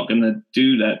 Now, I'm not going to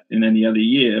do that in any other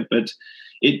year, but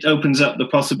it opens up the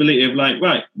possibility of like,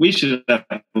 right, we should have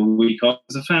a week off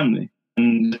as a family.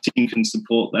 And the team can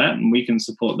support that, and we can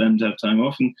support them to have time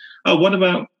off. And, what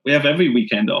about we have every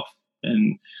weekend off?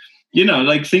 And,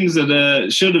 like things that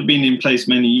should have been in place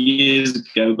many years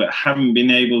ago, but haven't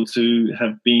been able to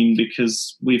have been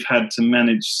because we've had to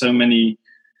manage so many,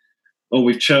 or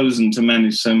we've chosen to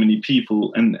manage so many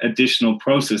people and additional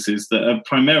processes that are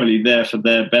primarily there for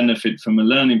their benefit from a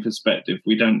learning perspective.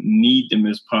 We don't need them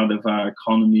as part of our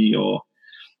economy or,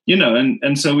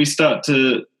 and so we start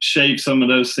to shave some of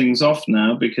those things off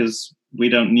now because we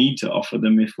don't need to offer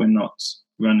them if we're not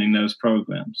running those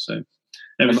programs. So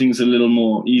everything's a little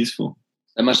more easeful.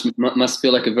 It must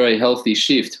feel like a very healthy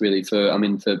shift, really, for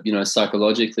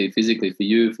psychologically, physically, for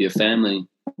you, for your family.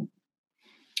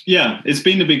 Yeah, it's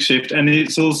been a big shift, and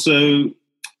it's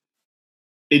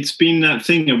been that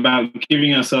thing about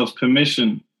giving ourselves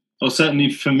permission, or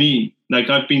certainly for me, like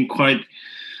I've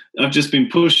just been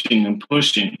pushing and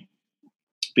pushing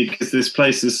because this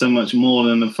place is so much more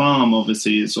than a farm.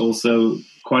 Obviously, it's also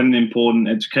quite an important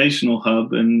educational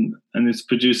hub, and it's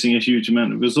producing a huge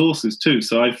amount of resources too.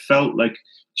 So I felt like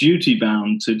duty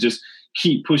bound to just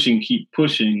keep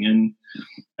pushing. And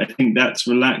I think that's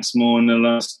relaxed more in the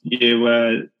last year,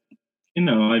 where, you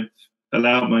know, I've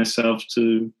allowed myself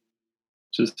to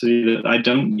see that I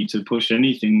don't need to push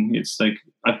anything. It's like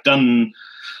I've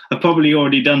probably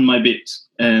already done my bit,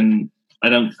 and I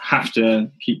don't have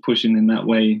to keep pushing in that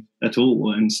way at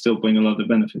all, and still bring a lot of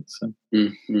benefits. So.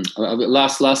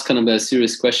 Last kind of a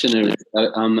serious question here.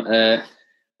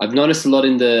 I've noticed a lot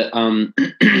in the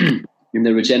in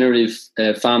the regenerative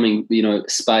farming, you know,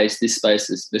 this space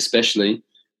especially,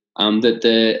 that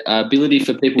the ability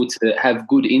for people to have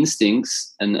good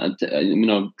instincts, and you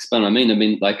know, explain what I mean. I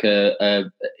mean, like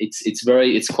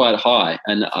it's quite high.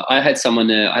 And I had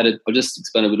someone. I'll just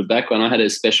explain a bit of background. I had a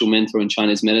special mentor in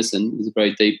Chinese medicine. He's a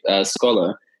very deep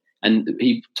scholar, and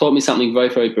he taught me something very,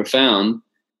 very profound.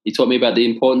 He taught me about the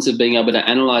importance of being able to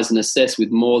analyze and assess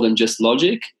with more than just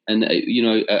logic. And you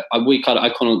know, I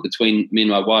call it, between me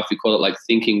and my wife, we call it like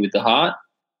thinking with the heart.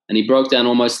 And he broke down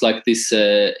almost like this.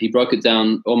 He broke it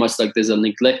down almost like there's a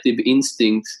neglective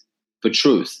instinct for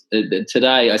truth.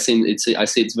 Today, I see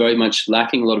it's very much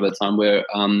lacking a lot of the time, where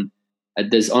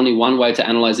there's only one way to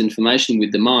analyze information,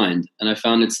 with the mind. And I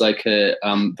found it's like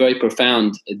very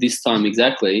profound at this time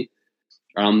exactly,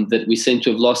 that we seem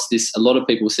to have lost this. A lot of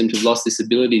people seem to have lost this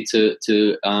ability to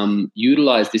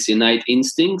utilize this innate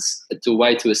instincts to a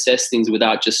way to assess things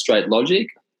without just straight logic.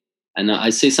 And I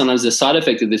see sometimes the side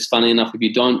effect of this, funny enough, if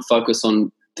you don't focus on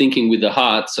thinking with the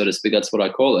heart, so to speak, that's what I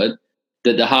call it,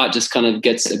 that the heart just kind of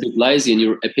gets a bit lazy,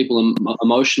 and people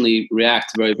emotionally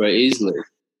react very, very easily.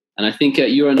 And I think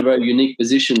you're in a very unique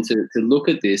position to look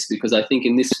at this, because I think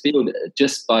in this field,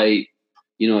 just by,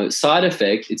 you know, side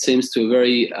effect, it seems to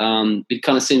it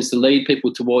kind of seems to lead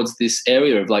people towards this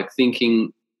area of like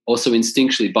thinking also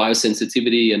instinctually,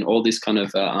 biosensitivity and all these kind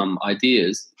of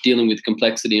ideas, dealing with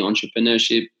complexity,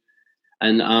 entrepreneurship.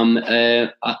 And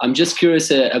I'm just curious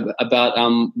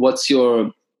about what's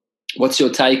your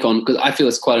take on, because I feel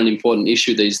it's quite an important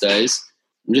issue these days.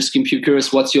 I'm just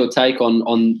curious, what's your take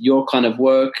on your kind of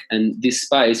work and this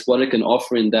space, what it can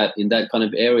offer in that kind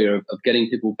of area of getting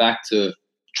people back to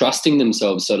trusting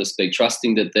themselves, so to speak,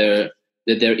 trusting that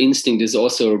their instinct is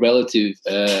also a relative,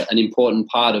 an important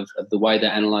part of the way they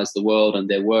analyze the world and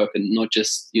their work, and not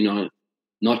just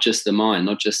the mind,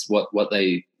 not just what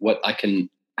I can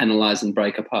analyze and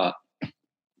break apart.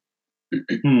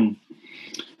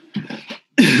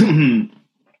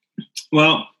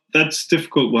 Well, that's a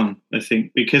difficult one, I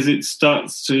think, because it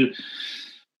starts to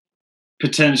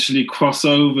potentially cross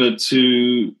over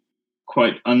to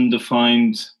quite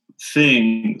undefined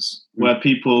things, where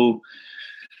people,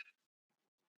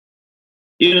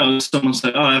 you know, someone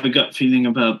say, "Oh, I have a gut feeling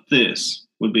about this,"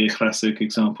 would be a classic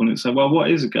example. And it's like, well, what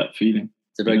is a gut feeling?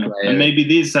 And maybe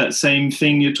it is that same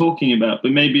thing you're talking about,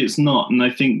 but maybe it's not. And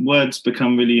I think words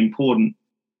become really important,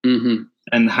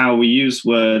 and how we use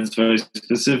words very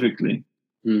specifically.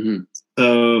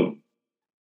 So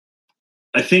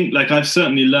I think, like, I've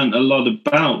certainly learned a lot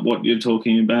about what you're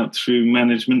talking about through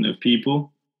management of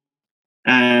people,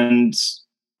 and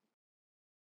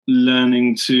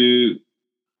learning to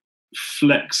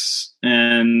flex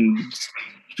and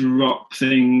drop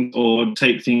things or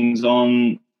take things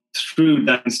on through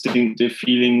that instinctive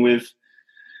feeling with,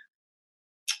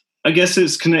 I guess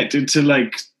it's connected to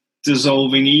like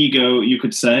dissolving ego, you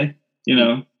could say, you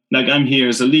know, like I'm here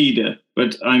as a leader,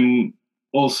 but I'm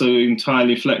also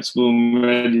entirely flexible and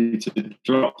ready to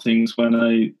drop things when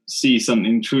I see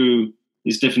something true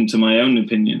is different to my own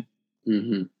opinion.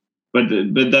 But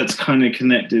that's kind of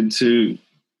connected to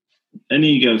an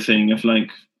ego thing of like,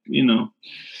 you know,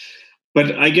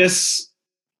 but I guess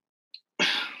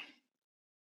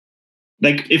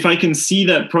like if I can see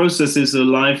that process is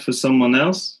alive for someone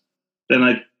else, then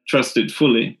I trust it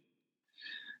fully.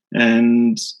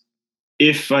 And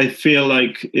if I feel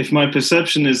like, if my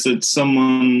perception is that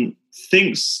someone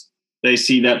thinks they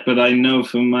see that, but I know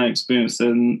from my experience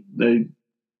then they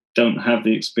don't have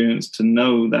the experience to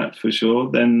know that for sure,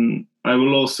 then I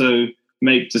will also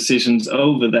make decisions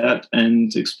over that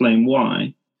and explain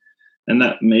why. And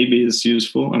that maybe is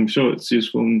useful. I'm sure it's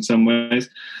useful in some ways.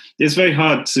 It's very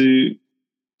hard to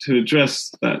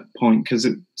address that point because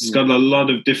it's got a lot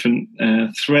of different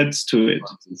threads to it.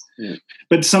 Yeah.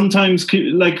 But sometimes,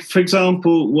 like, for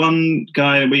example, one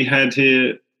guy we had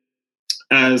here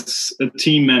as a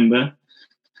team member,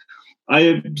 I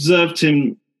observed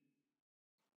him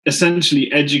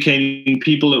essentially educating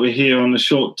people that were here on a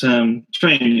short-term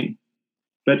training.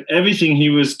 But everything he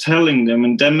was telling them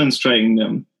and demonstrating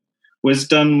them was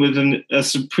done with a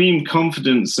supreme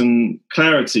confidence and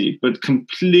clarity, but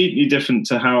completely different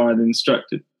to how I'd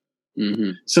instructed.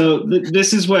 So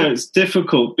this is where it's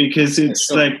difficult because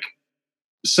it's like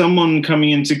someone coming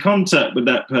into contact with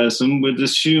that person would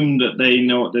assume that they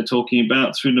know what they're talking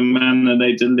about through the manner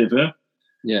they deliver.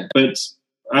 Yeah. But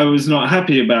I was not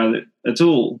happy about it at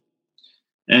all.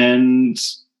 And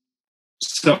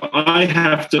so I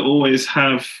have to always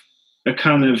have a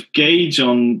kind of gauge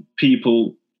on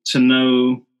people to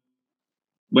know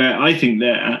where I think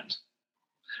they're at.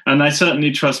 And I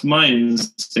certainly trust my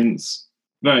instincts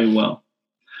very well.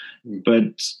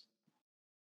 But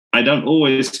I don't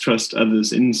always trust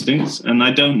others' instincts, and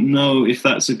I don't know if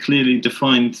that's a clearly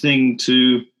defined thing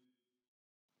to...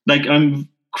 Like, I'm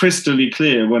crystally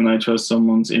clear when I trust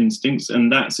someone's instincts,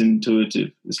 and that's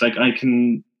intuitive. It's like I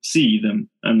can see them,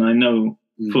 and I know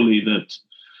fully that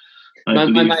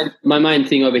my main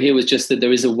thing over here was just that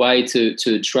there is a way to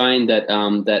train that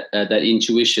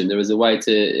intuition. There is a way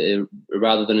to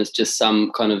rather than it's just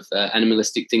some kind of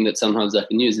animalistic thing that sometimes I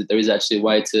can use. That there is actually a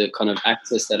way to kind of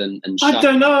access that and I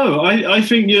don't know. I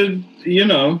think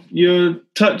you're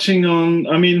touching on.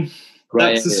 I mean,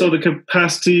 that's the sort of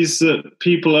capacities that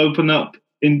people open up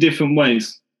in different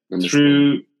ways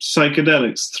through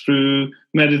psychedelics, through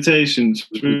meditation,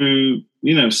 through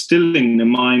stilling the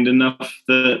mind enough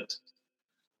that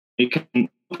it can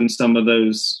open some of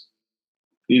those,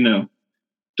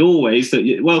 doorways that,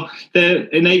 they're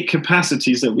innate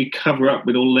capacities that we cover up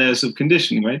with all layers of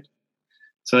conditioning, right?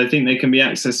 So I think they can be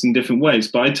accessed in different ways.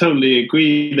 But I totally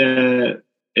agree they're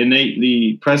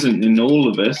innately present in all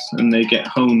of us, and they get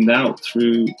honed out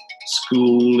through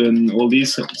school and all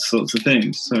these sorts of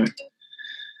things. So,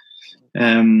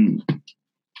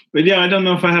 but yeah, I don't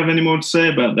know if I have any more to say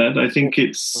about that. I think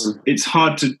it's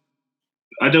hard to...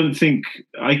 I don't think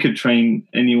I could train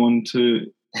anyone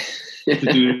to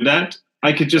do that.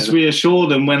 I could just reassure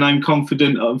them when I'm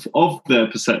confident of their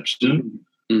perception,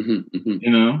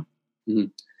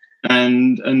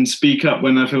 and speak up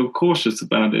when I feel cautious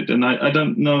about it. And I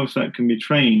don't know if that can be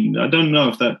trained. I don't know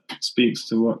if that speaks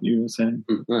to what you were saying.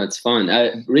 No, it's fine.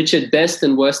 Richard, best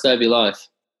and worst day of your life?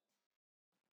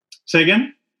 Say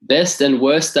again? Best and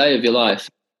worst day of your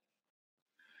life?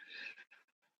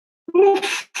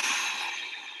 Oof.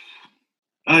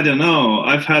 I don't know.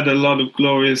 I've had a lot of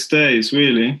glorious days,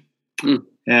 really.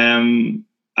 I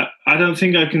don't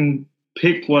think I can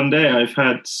pick one day. I've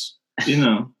had,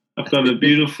 I've got a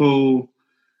beautiful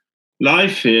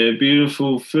life here,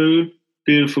 beautiful food,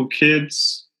 beautiful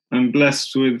kids. I'm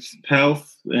blessed with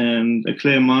health and a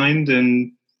clear mind,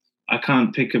 and I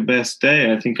can't pick a best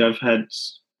day. I think I've had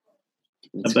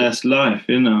a best life,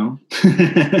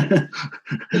 The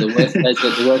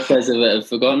worst days I've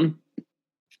forgotten?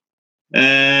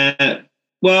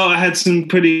 Well, I had some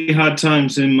pretty hard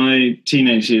times in my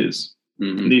teenage years,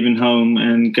 leaving home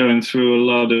and going through a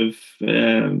lot of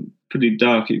pretty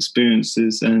dark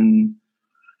experiences and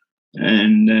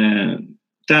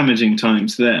damaging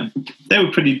times there. They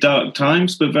were pretty dark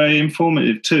times, but very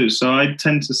informative too. So I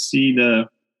tend to see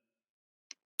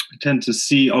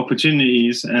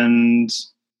opportunities and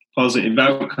positive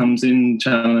outcomes in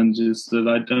challenges that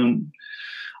I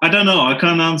don't know. I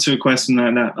can't answer a question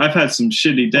like that. I've had some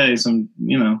shitty days,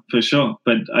 for sure,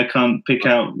 but I can't pick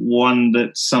out one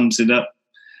that sums it up.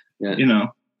 Yeah.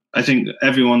 I think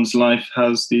everyone's life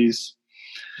has these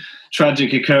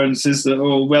tragic occurrences that are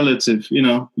all relative,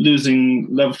 losing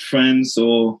loved friends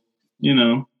or,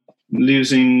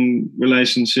 losing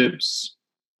relationships.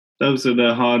 Those are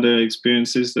the harder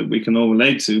experiences that we can all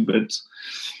relate to,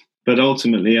 but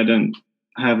ultimately I don't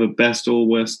have a best or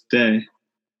worst day.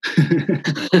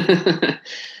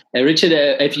 Richard,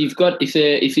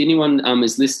 if anyone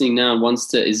is listening now and wants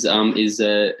to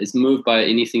is moved by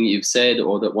anything you've said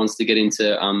or that wants to get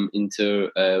into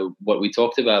what we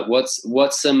talked about,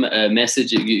 what's some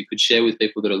message you could share with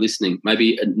people that are listening?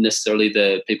 Maybe necessarily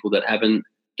the people that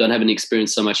don't have an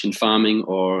experience so much in farming,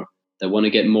 or they want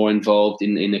to get more involved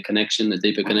in a connection, a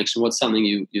deeper connection. What's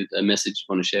something a message you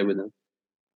want to share with them?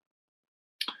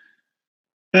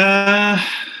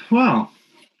 Well,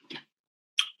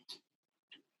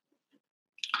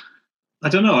 I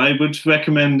don't know. I would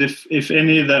recommend if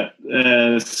any of that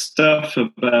stuff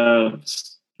about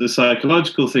the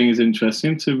psychological thing is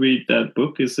interesting, to read that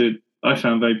book. I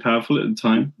found very powerful at the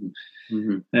time.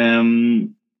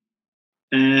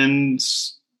 And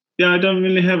yeah, I don't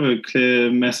really have a clear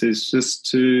message. Just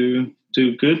to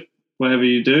do good, whatever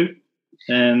you do,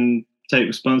 and take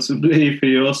responsibility for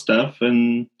your stuff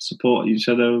and support each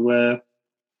other where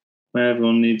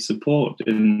everyone needs support.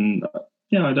 And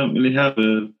yeah, I don't really have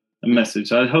a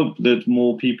message. I hope that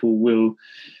more people will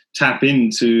tap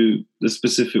into the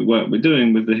specific work we're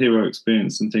doing with the hero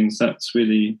experience and things. That's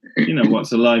really,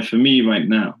 what's alive for me right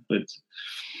now. But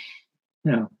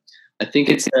yeah. I think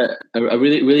it's I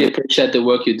really appreciate the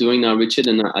work you're doing now, Richard,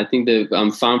 and I think the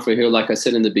Farm for a Hero, like I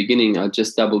said in the beginning, I'll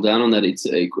just double down on that. It's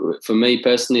for me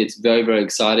personally, it's very, very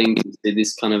exciting to see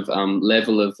this kind of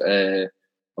level of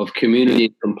community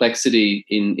and complexity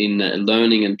in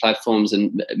learning and platforms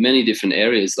and many different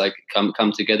areas like come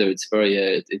together. It's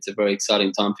a very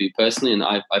exciting time for you personally, and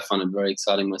I find it very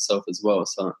exciting myself as well.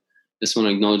 So just want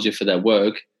to acknowledge you for that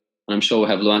work, and I'm sure we'll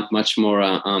have much more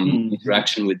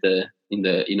interaction with in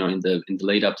the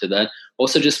lead up to that.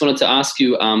 Also, just wanted to ask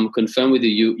you, confirm with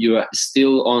you are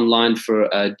still online for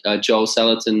Joel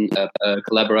Salatin,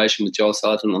 collaboration with Joel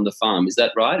Salatin on the farm. Is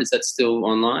that right? Is that still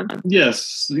online?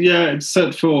 Yes, yeah, it's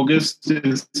set for August.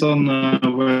 It's on our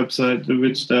website, the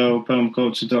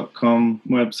richdalepermaculture.com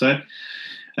website.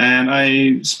 And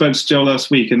I spoke to Joel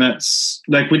last week, and that's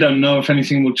like, we don't know if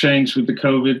anything will change with the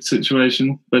COVID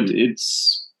situation, but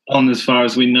it's on as far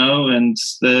as we know, and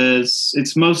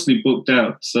it's mostly booked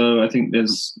out. So I think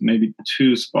there's maybe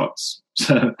 2 spots.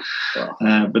 So,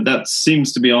 but that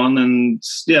seems to be on, and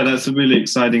yeah, that's a really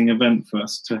exciting event for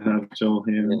us to have Joel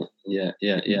here. Yeah.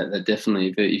 That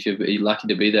definitely. If you're lucky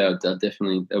to be there,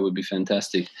 that would be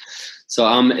fantastic. So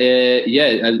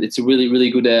it's a really, really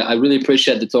good. I really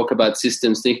appreciate the talk about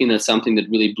systems thinking. That's something that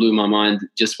really blew my mind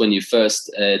just when you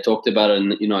first talked about it,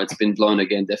 and it's been blown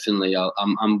again. Definitely,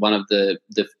 I'm one of the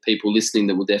people listening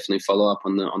that will definitely follow up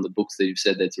on the books that you've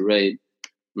said there to read.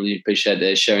 Really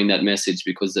appreciate sharing that message,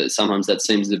 because sometimes that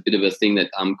seems a bit of a thing that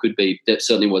that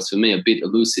certainly was for me, a bit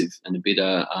elusive and a bit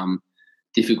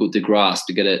difficult to grasp,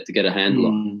 to get a handle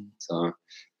on. So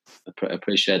I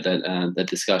appreciate that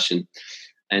discussion.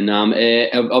 And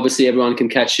obviously, everyone can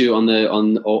catch you on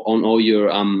all your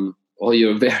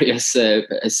various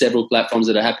several platforms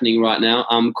that are happening right now.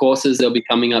 Courses, they'll be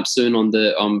coming up soon on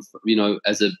the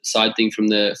as a side thing from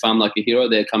the Farm Like a Hero.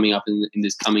 They're coming up in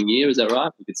this coming year. Is that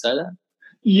right? We could say that.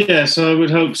 Yes, I would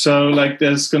hope so. Like,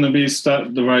 there's going to be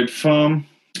Start the Right Farm,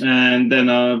 and then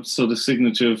our sort of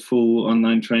signature full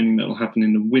online training that will happen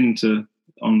in the winter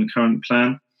on the current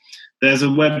plan. There's a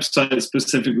website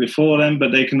specifically for them,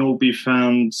 but they can all be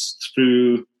found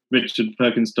through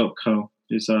richardperkins.co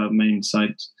is our main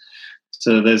site.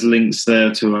 So there's links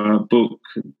there to our book,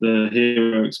 the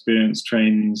Hero Experience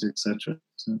trainings, etc.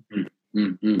 So,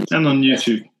 and on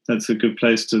YouTube, that's a good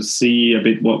place to see a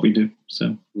bit what we do.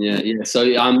 So yeah. So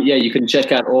you can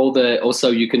check out all the.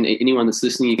 Also, anyone that's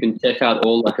listening, you can check out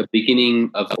all like a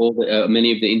beginning of all the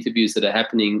many of the interviews that are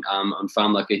happening on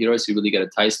Farm Like a Hero. So you really get a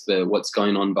taste for what's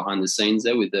going on behind the scenes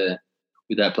there with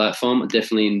that platform.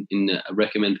 Definitely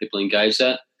recommend people engage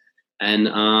that. And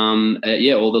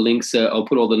all the links. I'll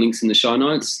put all the links in the show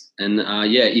notes. And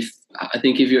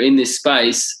if you're in this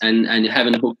space and you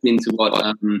haven't hooked into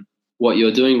what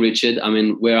you're doing, Richard, I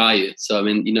mean, where are you? So, I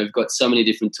mean, you've got so many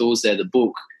different tools there, the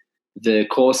book, the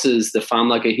courses, the Farm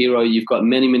Like a Hero. You've got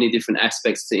many, many different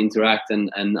aspects to interact and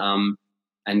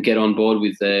get on board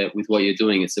with what you're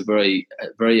doing. It's a very,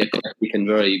 very eclectic and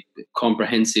very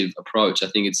comprehensive approach. I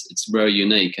think it's very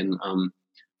unique, and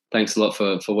thanks a lot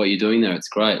for what you're doing there. It's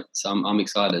great. So I'm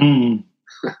excited.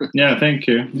 Yeah, thank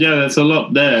you. Yeah, there's a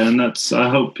lot there, and I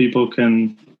hope people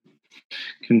can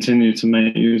continue to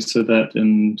make use of that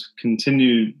and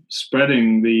continue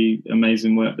spreading the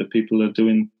amazing work that people are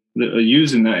doing, that are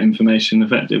using that information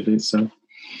effectively. So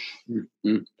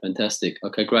fantastic.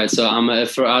 Okay, great. So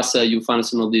for us, you'll find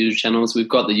us on all the usual channels. We've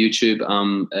got the YouTube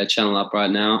channel up right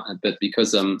now, but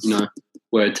because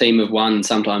we're a team of 1,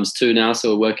 sometimes 2 now,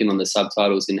 so we're working on the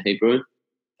subtitles in Hebrew.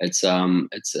 It's a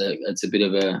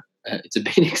bit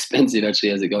expensive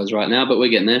actually as it goes right now, but we're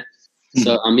getting there.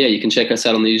 So you can check us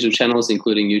out on the usual channels,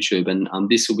 including YouTube, and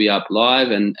this will be up live,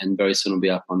 and very soon will be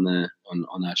up on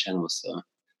our channels. So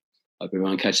hope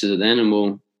everyone catches it then, and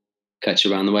we'll catch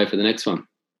you around the way for the next one.